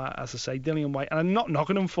unfortunately, as I say, Dillian Whyte, and I'm not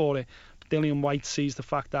knocking him for it, but Dillian Whyte sees the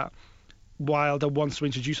fact that Wilder wants to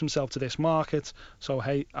introduce himself to this market, so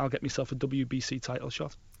hey, I'll get myself a WBC title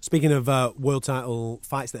shot. Speaking of world title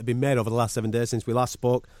fights that have been made over the last 7 days since we last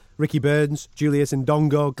spoke, Ricky Burns, Julius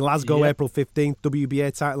Ndongo, Glasgow, April 15th,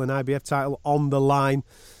 WBA title and IBF title on the line.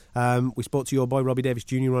 We spoke to your boy Robbie Davis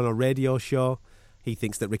Jr. on a radio show. He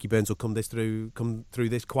thinks that Ricky Burns will come through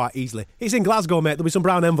this quite easily. It's in Glasgow, mate. There'll be some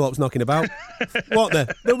brown envelopes knocking about. Won't there?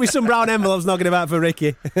 There'll be some brown envelopes knocking about for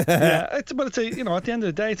Ricky. Yeah, but it's at the end of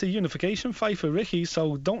the day, it's a unification fight for Ricky,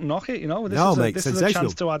 so don't knock it. This is a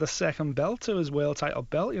chance to add a second belt to his world title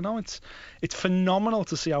belt. It's phenomenal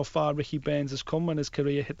to see how far Ricky Burns has come when his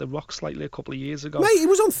career hit the rock slightly a couple of years ago. Mate, he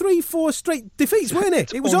was on 3-4 straight defeats, wasn't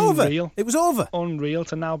it? It was unreal. Over. It was over. Unreal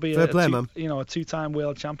to now be a two-time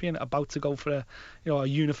world champion, about to go for a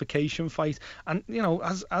unification fight. And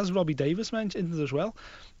as Robbie Davis mentioned as well,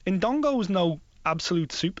 Ndongo's no absolute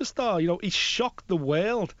superstar. He shocked the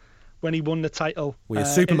world when he won the title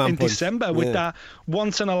in December with that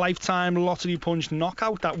once in a lifetime lottery punch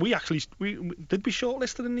knockout that we did be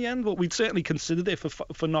shortlisted in the end, but we'd certainly considered it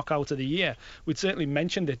for knockout of the year. We'd certainly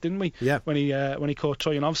mentioned it, didn't we? Yeah. When he caught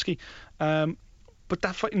Troyanovsky. But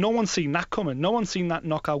that fight, no one's seen that coming. No one's seen that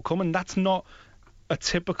knockout coming. That's not a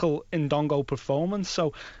typical Ndongo performance.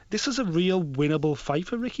 So this is a real winnable fight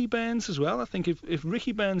for Ricky Burns as well. I think if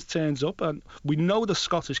Ricky Burns turns up, and we know the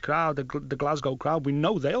Scottish crowd, the Glasgow crowd, we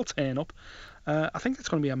know they'll turn up, I think it's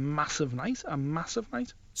going to be a massive night.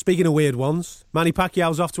 Speaking of weird ones, Manny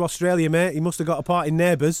Pacquiao's off to Australia, mate. He must have got a part in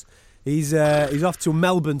Neighbours. He's off to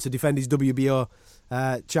Melbourne to defend his WBO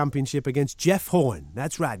championship against Jeff Horn.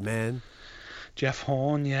 That's right, man. Jeff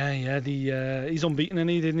Horn, yeah. He's unbeaten, and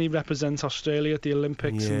he didn't represent Australia at the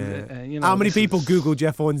Olympics. Yeah. And, how many people Googled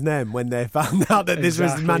Jeff Horn's name when they found out that this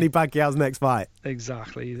was Manny Pacquiao's next fight?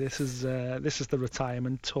 Exactly. This is the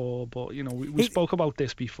retirement tour, but we spoke about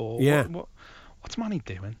this before. Yeah. What's Manny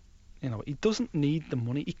doing? He doesn't need the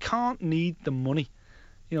money. He can't need the money.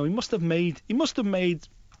 He must have made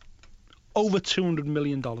over $200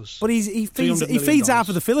 million. But he feeds half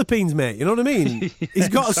of the Philippines, mate. You know what I mean? He's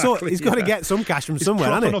got to get some cash from somewhere,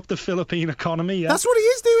 hasn't he? Propping up the Philippine economy. Yeah. That's what he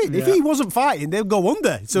is doing. Yeah. If he wasn't fighting, they'd go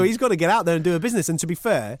under. So he's got to get out there and do a business. And to be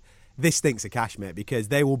fair, this stinks of cash, mate, because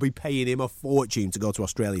they will be paying him a fortune to go to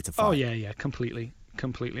Australia to fight. Oh yeah, completely.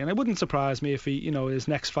 And it wouldn't surprise me if he, his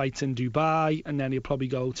next fight's in Dubai, and then he'll probably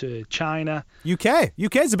go to China. UK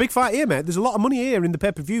is a big fight here, mate. There's a lot of money here in the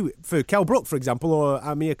pay-per-view for Kell Brook, for example, or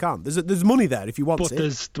Amir Khan. There's money there if you want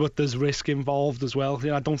it. But there's risk involved as well.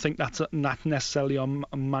 I don't think that's not necessarily on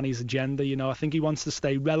Manny's agenda. I think he wants to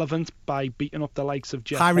stay relevant by beating up the likes of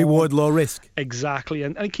Jeff High Horn. reward, low risk. Exactly,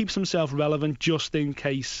 and he keeps himself relevant just in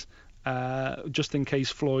case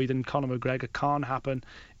Floyd and Conor McGregor can't happen.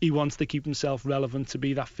 He wants to keep himself relevant to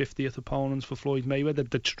be that 50th opponent for Floyd Mayweather,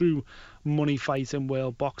 the true money fight in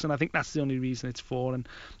world boxing. I think that's the only reason it's for. And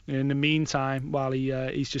in the meantime, while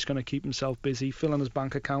he's just going to keep himself busy, filling his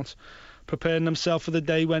bank account, preparing himself for the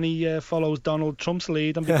day when he follows Donald Trump's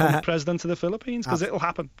lead and becomes president of the Philippines, because it'll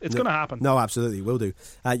happen. It's going to happen. No, absolutely, will do.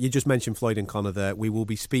 You just mentioned Floyd and Conor there. We will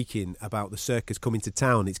be speaking about the circus coming to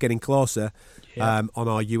town. It's getting closer on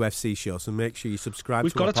our UFC show, so make sure you subscribe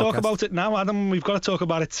We've to our podcast. got to talk about it now, Adam. We've got to talk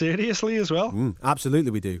about it seriously as well.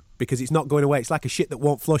 Absolutely we do, because it's not going away. It's like a shit that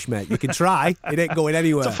won't flush, mate. You can try. It ain't going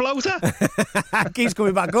anywhere. It's a floater. Keeps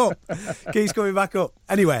coming back up.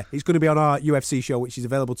 Anyway, it's going to be on our UFC show, which is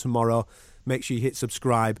available tomorrow. Make sure you hit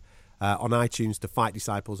subscribe on iTunes to Fight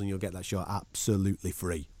Disciples, and you'll get that show absolutely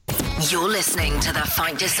free. You're listening to the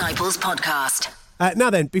Fight Disciples podcast.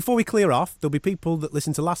 Now then, before we clear off, there'll be people that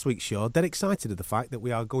listen to last week's show dead excited of the fact that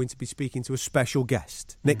we are going to be speaking to a special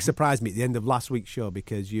guest. Nick surprised me at the end of last week's show,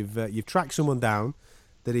 because you've tracked someone down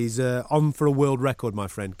that is on for a world record, my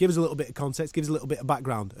friend. Give us a little bit of context, give us a little bit of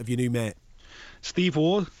background of your new mate. Steve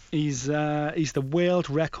Ward, he's the world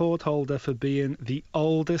record holder for being the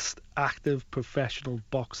oldest active professional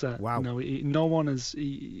boxer. Wow. No one is.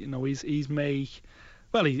 He's made.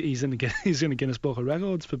 Well, he's in the Guinness Book of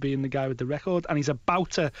Records for being the guy with the record, and he's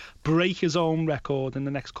about to break his own record in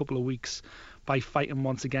the next couple of weeks by fighting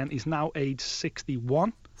once again. He's now age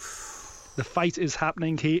 61. The fight is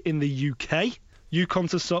happening here in the UK. You come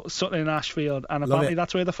to Sutton in Ashfield, and apparently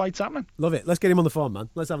that's where the fight's happening. Love it. Let's get him on the phone, man.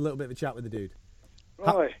 Let's have a little bit of a chat with the dude.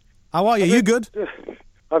 Right. How are you? You good?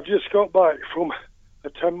 I've just got back from a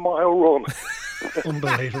 10-mile run.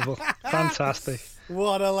 Unbelievable. Fantastic.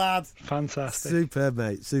 What a lad. Fantastic. Superb,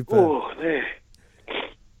 mate. Superb. Oh,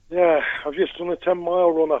 yeah. I've just done a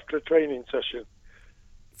 10-mile run after a training session.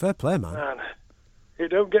 Fair play, man. Man, it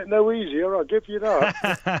don't get no easier, I'll give you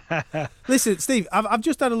that. Listen, Steve, I've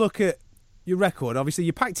just had a look at your record. Obviously,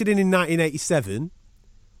 you packed it in 1987.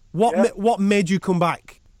 What made you come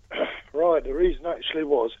back? Right, the reason actually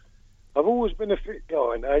was, I've always been a fit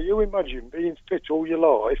guy. Now, you imagine being fit all your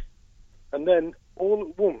life, and then all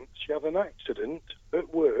at once you have an accident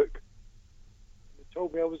at work. They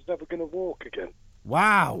told me I was never going to walk again.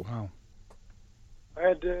 Wow.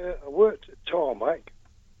 I worked at Tarmac.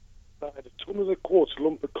 I had a ton of a quarter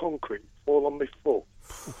lump of concrete fall on my foot.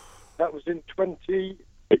 That was in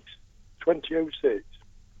 2006.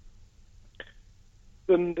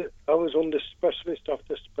 And I was under specialist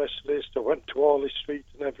after specialist. I went to Harley Street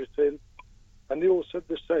and everything. And they all said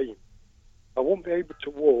the same. I won't be able to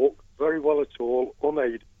walk very well at all,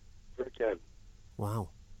 unaided, ever again. Wow.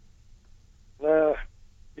 Now,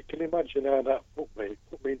 you can imagine how that put me. It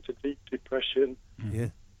put me into deep depression. Yeah.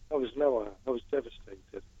 I was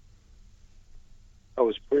devastated. I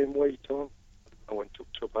was putting weight on. I went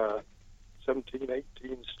up to about 17,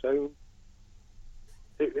 18 stone.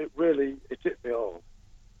 It really hit me hard.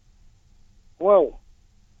 Well,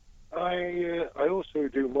 I also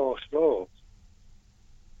do martial arts.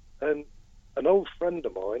 And an old friend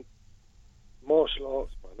of mine, martial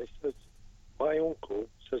arts man, he says, my uncle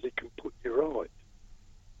says he can put you right.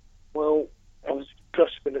 Well, I was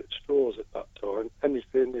grasping at straws at that time.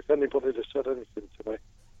 If anybody had said anything to me,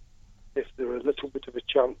 if there were a little bit of a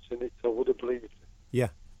chance in it, I would have believed it. Yeah.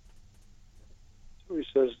 So he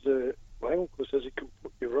says, my uncle says he can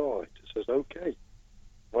put you right. He says, okay,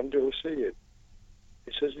 when do I see him?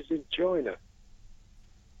 China.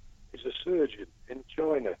 He's a surgeon in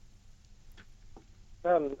China.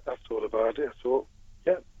 And I thought about it. I thought,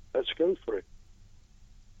 yeah, let's go for it.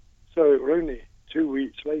 So it was only 2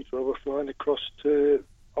 weeks later I was flying across to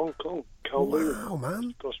Hong Kong, Kowloon. Wow,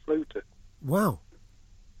 man. Across Floater. Wow.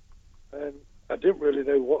 And I didn't really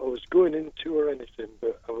know what I was going into or anything,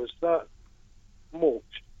 but I was that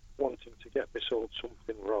much wanting to get myself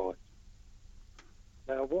something right.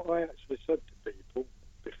 Now, what I actually said to people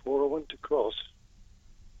before I went across,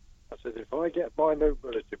 I said, if I get my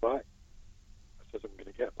mobility back, I said, I'm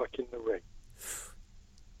going to get back in the ring.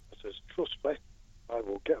 I says, trust me, I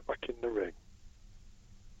will get back in the ring.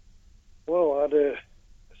 Well, I had a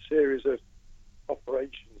series of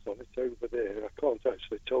operations on it over there. I can't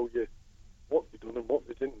actually tell you what they done and what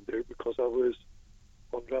they didn't do because I was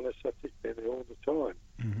under anaesthetic nearly all the time.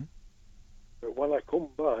 Mm-hmm. But when I come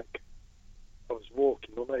back, I was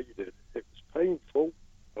walking unaided. It was painful.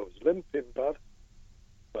 I was limping bad,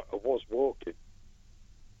 but I was walking.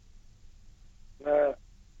 Now,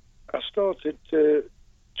 I started to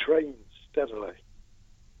train steadily,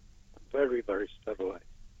 very, very steadily.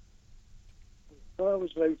 I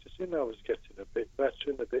was noticing I was getting a bit better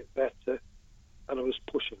and a bit better, and I was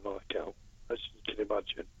pushing like hell, as you can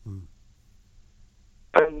imagine. Mm.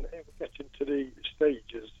 And it was getting to the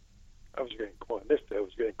stages, I was getting quite nifty, I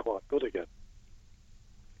was getting quite good again.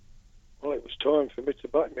 Well, it was time for me to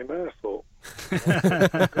back my mouth up.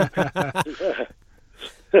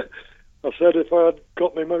 Yeah. I said if I had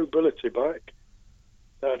got my mobility back,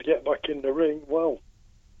 I'd get back in the ring. Well,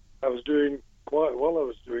 I was doing quite well. I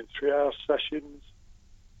was doing 3-hour sessions,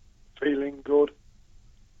 feeling good.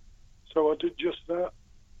 So I did just that.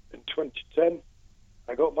 In 2010,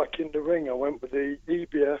 I got back in the ring. I went with the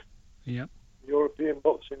EBF, Yep. European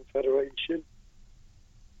Boxing Federation.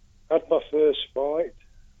 Had my first fight.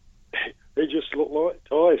 He just looked like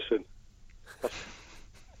Tyson.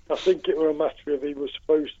 I think it was a matter of he was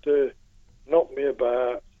supposed to knock me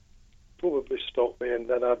about, probably stop me, and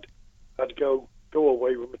then I'd go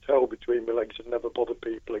away with my tail between my legs and never bother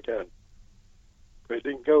people again. But it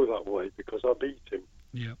didn't go that way because I beat him,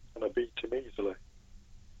 Yep. and I beat him easily.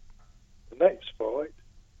 The next fight,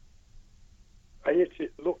 I hit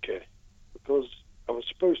it lucky because I was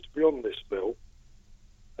supposed to be on this bill,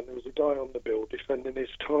 and there was a guy on the bill defending his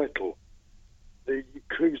title, the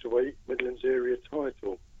Cruiserweight Midlands Area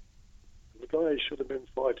title. And the guy he should have been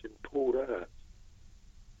fighting pulled out.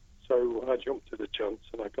 So I jumped to the chance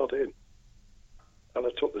and I got in. And I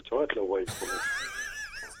took the title away from him.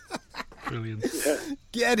 Brilliant. Yeah.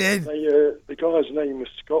 Get in. The guy's name was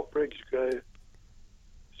Scott Briggs.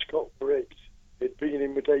 Scott Briggs. He'd been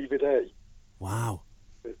in with David A. Wow.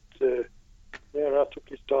 But yeah, I took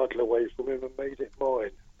his title away from him and made it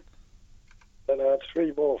mine. Then I had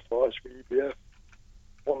 3 more fights with EBF,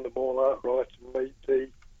 won them all outright and made the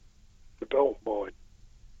belt mine.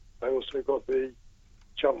 I also got the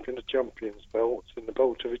Champion of Champions belt and the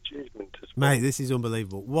belt of achievement as well. Mate, this is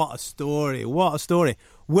unbelievable. What a story. What a story.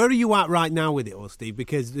 Where are you at right now with it all, Steve?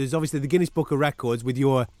 Because there's obviously the Guinness Book of Records with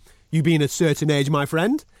you being a certain age, my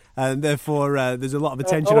friend, and therefore there's a lot of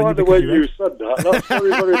attention on you. I like the way you said that. That's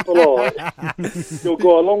very, very polite. You'll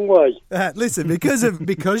go a long way. Listen,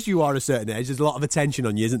 because you are a certain age, there's a lot of attention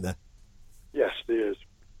on you, isn't there? Yes, there is.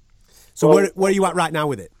 So Well, where are you at right now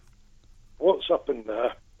with it? What's happened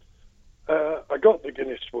there? I got the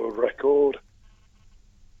Guinness World Record.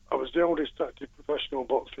 I was the oldest active professional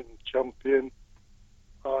boxing champion.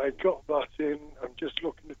 I got that in. I'm just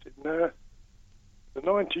looking at it now. The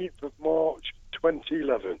 19th of March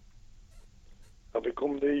 2011. I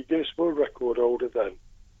become the Guinness World Record holder then.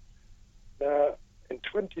 Now, in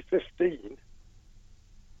 2015,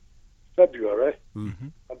 February,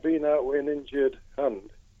 I've been out with an injured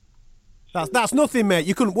hand. That's nothing, mate.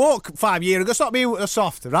 You couldn't walk 5 years ago. Stop being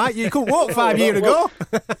soft, right? You couldn't walk 5 years ago.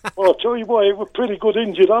 Well, I'll tell you what, it was a pretty good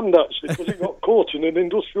injured hand, actually, because it got caught in an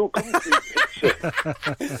industrial concrete mixer.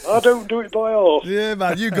 I don't do it by half. Yeah,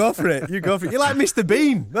 man, you go for it. You go for it. You're like Mr.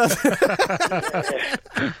 Bean.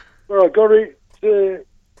 Well, I got it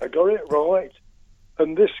right,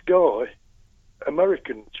 and this guy,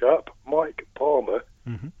 American chap, Mike Palmer,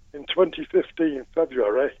 in 2015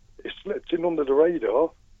 February, he slipped in under the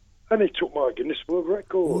radar, and he took my Guinness World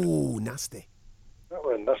Record. Ooh, nasty. That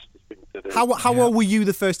was a nasty thing to do. How old were you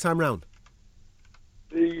the first time round?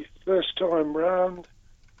 The first time round,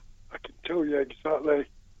 I can tell you exactly,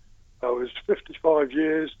 I was 55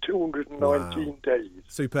 years, 219 days.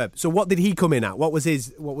 Superb. So what did he come in at? What was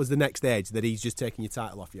the next age that he's just taking your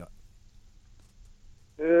title off you at?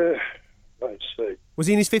 Let's see. Was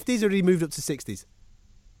he in his 50s or had he moved up to 60s?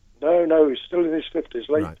 No, he's still in his 50s,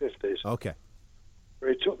 late 50s. Okay.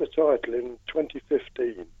 He took the title in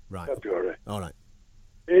 2015, Right. February. All right.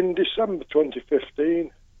 In December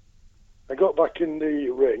 2015, I got back in the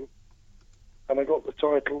ring and I got the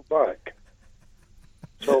title back.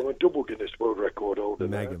 So I'm a double Guinness World Record holder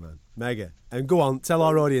Mega, now. man. Mega. And go on, tell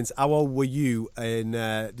our audience, how old were you in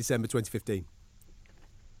December 2015?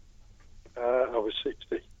 I was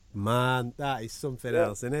 60. Man, that is something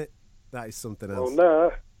else, isn't it? That is something else. Well,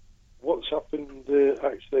 now, what's happened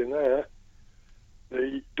actually now,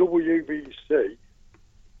 the WBC,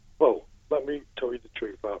 well, let me tell you the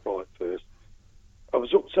truth outright first. I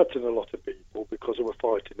was upsetting a lot of people because I was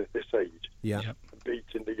fighting at this age. Yeah. Yep. And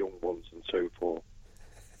beating the young ones and so forth.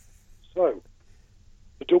 So,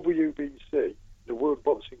 the WBC, the World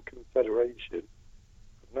Boxing Confederation,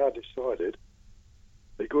 have now decided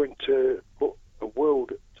they're going to put a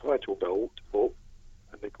world title belt up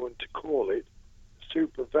and they're going to call it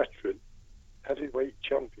Super Veteran Heavyweight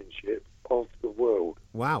Championship of the World.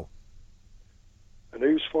 Wow. And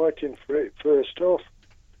who's fighting for it first off?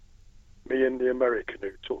 Me and the American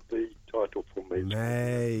who took the title from me.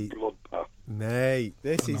 Mate. Bloodbath. Mate,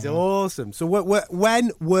 this is awesome. So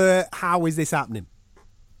how is this happening?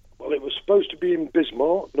 Well, it was supposed to be in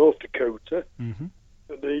Bismarck, North Dakota. Mm-hmm.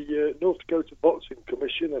 But the North Dakota Boxing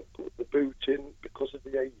Commission have put the boot in because of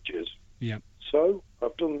the ages. Yeah. So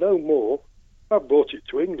I've done no more. I've brought it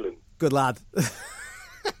to England. Good lad.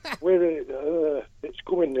 Where it's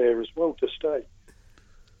coming there as well to stay.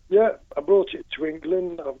 Yeah, I brought it to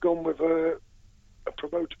England. I've gone with a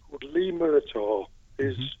promoter called Lee Murtaugh.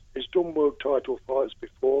 He's done world title fights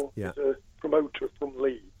before. Yeah. He's a promoter from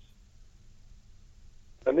Leeds.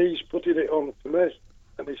 And he's putting it on for me.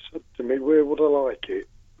 And he said to me, where would I like it?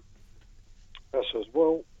 I says,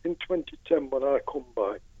 well, in 2010 when I come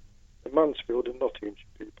back, the Mansfield and Nottinghamshire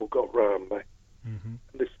people got round me. Mm-hmm.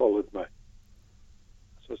 And they followed me.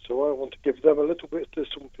 So I want to give them a little bit of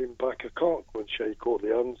something back. I can't go and shake all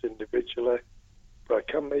the hands individually, but I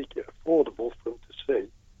can make it affordable for them to see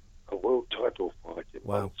a world title fight in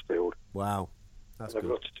Mansfield. Wow. That's and I've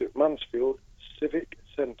good. got it at Mansfield Civic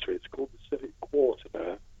Centre. It's called the Civic Quarter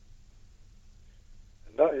now.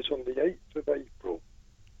 And that is on the 8th of April.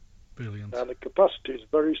 Brilliant. Now the capacity is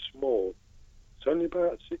very small. It's only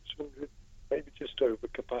about 600, maybe just over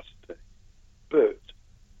capacity. But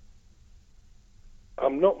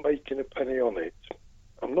I'm not making a penny on it.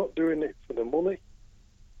 I'm not doing it for the money.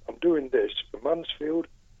 I'm doing this for Mansfield,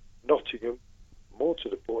 Nottingham, more to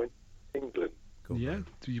the point, England. Cool. Yeah.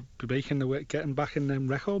 Do you be getting back in them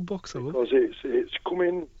record books? Or Because it's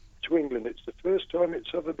coming to England. It's the first time it's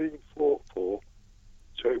ever been fought for.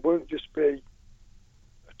 So it won't just be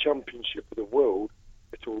a championship of the world.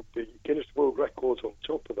 It'll be Guinness World Records on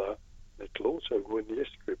top of that. And it'll also go in the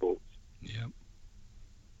history books. Yeah.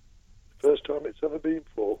 First time it's ever been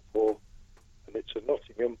fought for, and it's a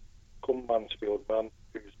Nottingham come Mansfield man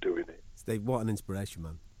who's doing it. Steve, what an inspiration,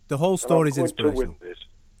 man. The whole story's and I'm going inspirational. to win this.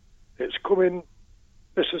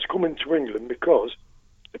 This is coming to England because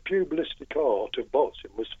the pugilistic art of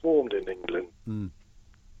boxing was formed in England. Mm.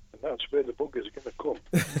 And that's where the buggers are going to come.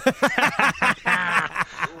 I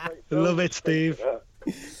love it, Steve.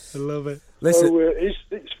 I love it. Listen, So he's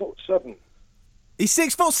 6'7". he's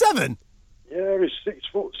 6'7". Yeah, he's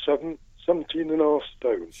 6'7", 17.5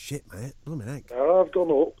 stone. Shit, mate. Blooming heck. Now I've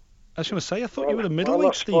gone up. I was going to say, I thought you were a My middleweight,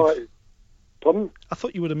 last Steve. fight- Pardon? I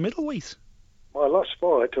thought you were a middleweight. My last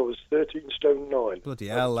fight, I was 13 stone 9. Bloody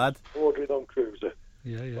hell, lad. Ordering on cruiser.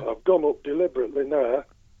 Yeah, yeah. I've gone up deliberately now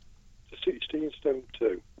to 16 stone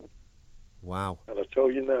 2. Wow. And I tell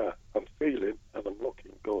you now, I'm feeling and I'm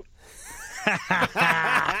looking good.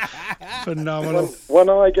 Phenomenal. When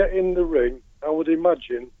I get in the ring, I would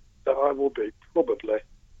imagine that I will be probably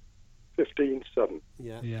 15'7".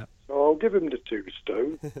 Yeah. Yeah. So I'll give him the 2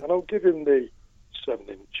 stone and I'll give him the 7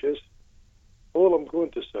 inches. All I'm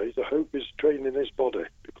going to say is I hope he's training his body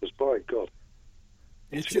because, by God,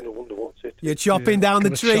 he's going to wonder what's it. You're chopping down the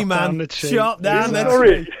Gonna tree, chop man. down the tree. Chop down the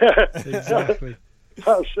Sorry. Exactly.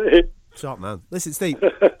 That's it. Top man. Listen, Steve,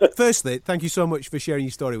 firstly, thank you so much for sharing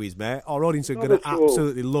your story with us, mate. Our audience are Not going to at all.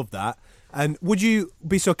 absolutely love that. And would you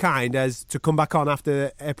be so kind as to come back on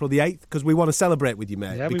after April the 8th? Because we want to celebrate with you,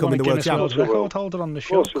 mate, Yeah, we becoming want the a world Guinness World champion. will. Record holder on the Of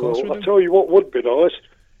show. course Of I course will. we I'll do. tell you what would be nice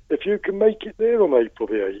if you can make it there on April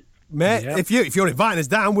the 8th. Mate, Yeah. if you're inviting us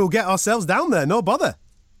down, we'll get ourselves down there. No bother.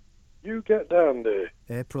 You get down there.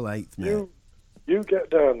 April 8th, mate. You get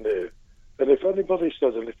down there. And if anybody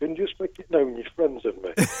says anything, just make it known you're friends of me.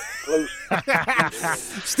 Close.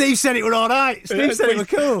 Steve said it were all right. Steve said it were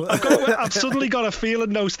cool. I've suddenly got a feeling,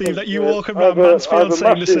 though, Steve, that you Yeah, walking I have around a- I Mansfield have a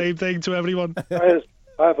saying the massive- same thing to everyone. I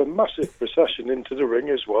have a massive procession into the ring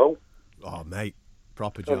as well. Oh, mate.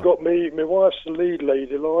 proper job. I've got my wife's the lead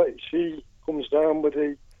lady, like, she comes down with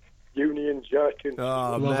the Union Jack and...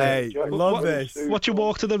 Oh, Love mate, it. love this. What you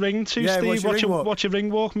walk to the ring to, Yeah, Steve? what's your ring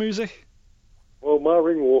walk? Music? Well, my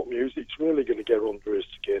ring walk music's really going to get under his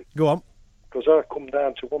skin. Go on. Because I come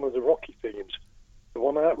down to one of the Rocky themes. The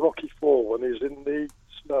one out Rocky 4 when he's in the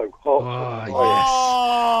snow. Heart on yes.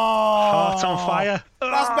 fire. Heart on Fire.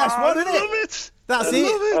 That's the best one, isn't it? I love it. That's I it.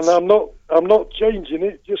 love it. And I'm not changing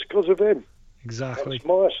it just because of him. Exactly. That's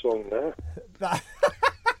my song now.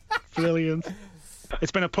 Brilliant.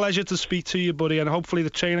 It's been a pleasure to speak to you, buddy, and hopefully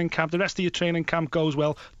the rest of your training camp goes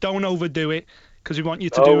well. Don't overdo it, because we want you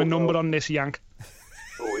to do a number on this yank.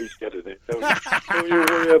 Oh, he's getting it. Don't you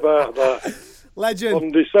worry about that. Legend.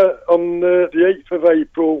 On the 8th of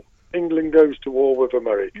April, England goes to war with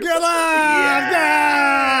America. Good on!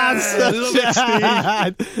 Yes! Love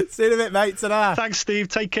it, Steve. See you in a bit, mate. Ta-da. Thanks, Steve.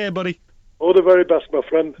 Take care, buddy. All the very best, my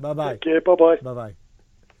friend. Bye-bye. Take care. Bye-bye. Bye-bye.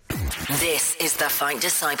 This is the Fight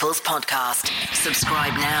Disciples podcast.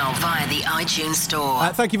 Subscribe now via the iTunes Store.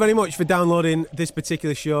 Thank you very much for downloading this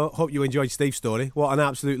particular show. Hope you enjoyed Steve's story. What an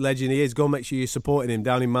absolute legend he is. Go make sure you're supporting him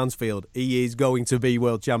down in Mansfield. He is going to be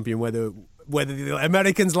world champion, whether the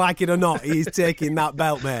Americans like it or not. He is taking that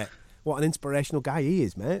belt, mate. What an inspirational guy he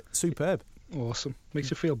is, mate. Superb. Awesome. Makes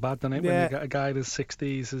you feel bad, doesn't it, Yeah. when you get a guy in his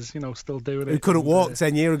 60s is, still doing it. Who couldn't and, walk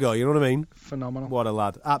 10 years ago, you know what I mean? Phenomenal. What a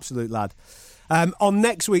lad. Absolute lad. On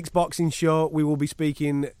next week's boxing show, we will be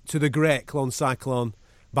speaking to the great Clone Cyclone,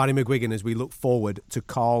 Barry McGuigan, as we look forward to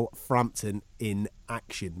Carl Frampton in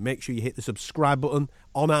action. Make sure you hit the subscribe button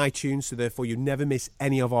on iTunes, so therefore you never miss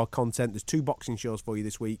any of our content. There's 2 boxing shows for you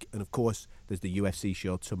this week, and of course, there's the UFC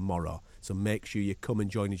show tomorrow. So make sure you come and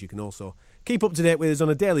join us. You can also keep up to date with us on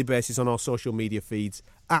a daily basis on our social media feeds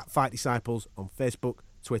at Fight Disciples on Facebook,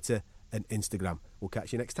 Twitter, and Instagram. We'll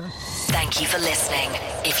catch you next time. Thank you for listening.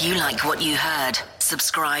 If you like what you heard,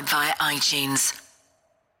 subscribe via iTunes.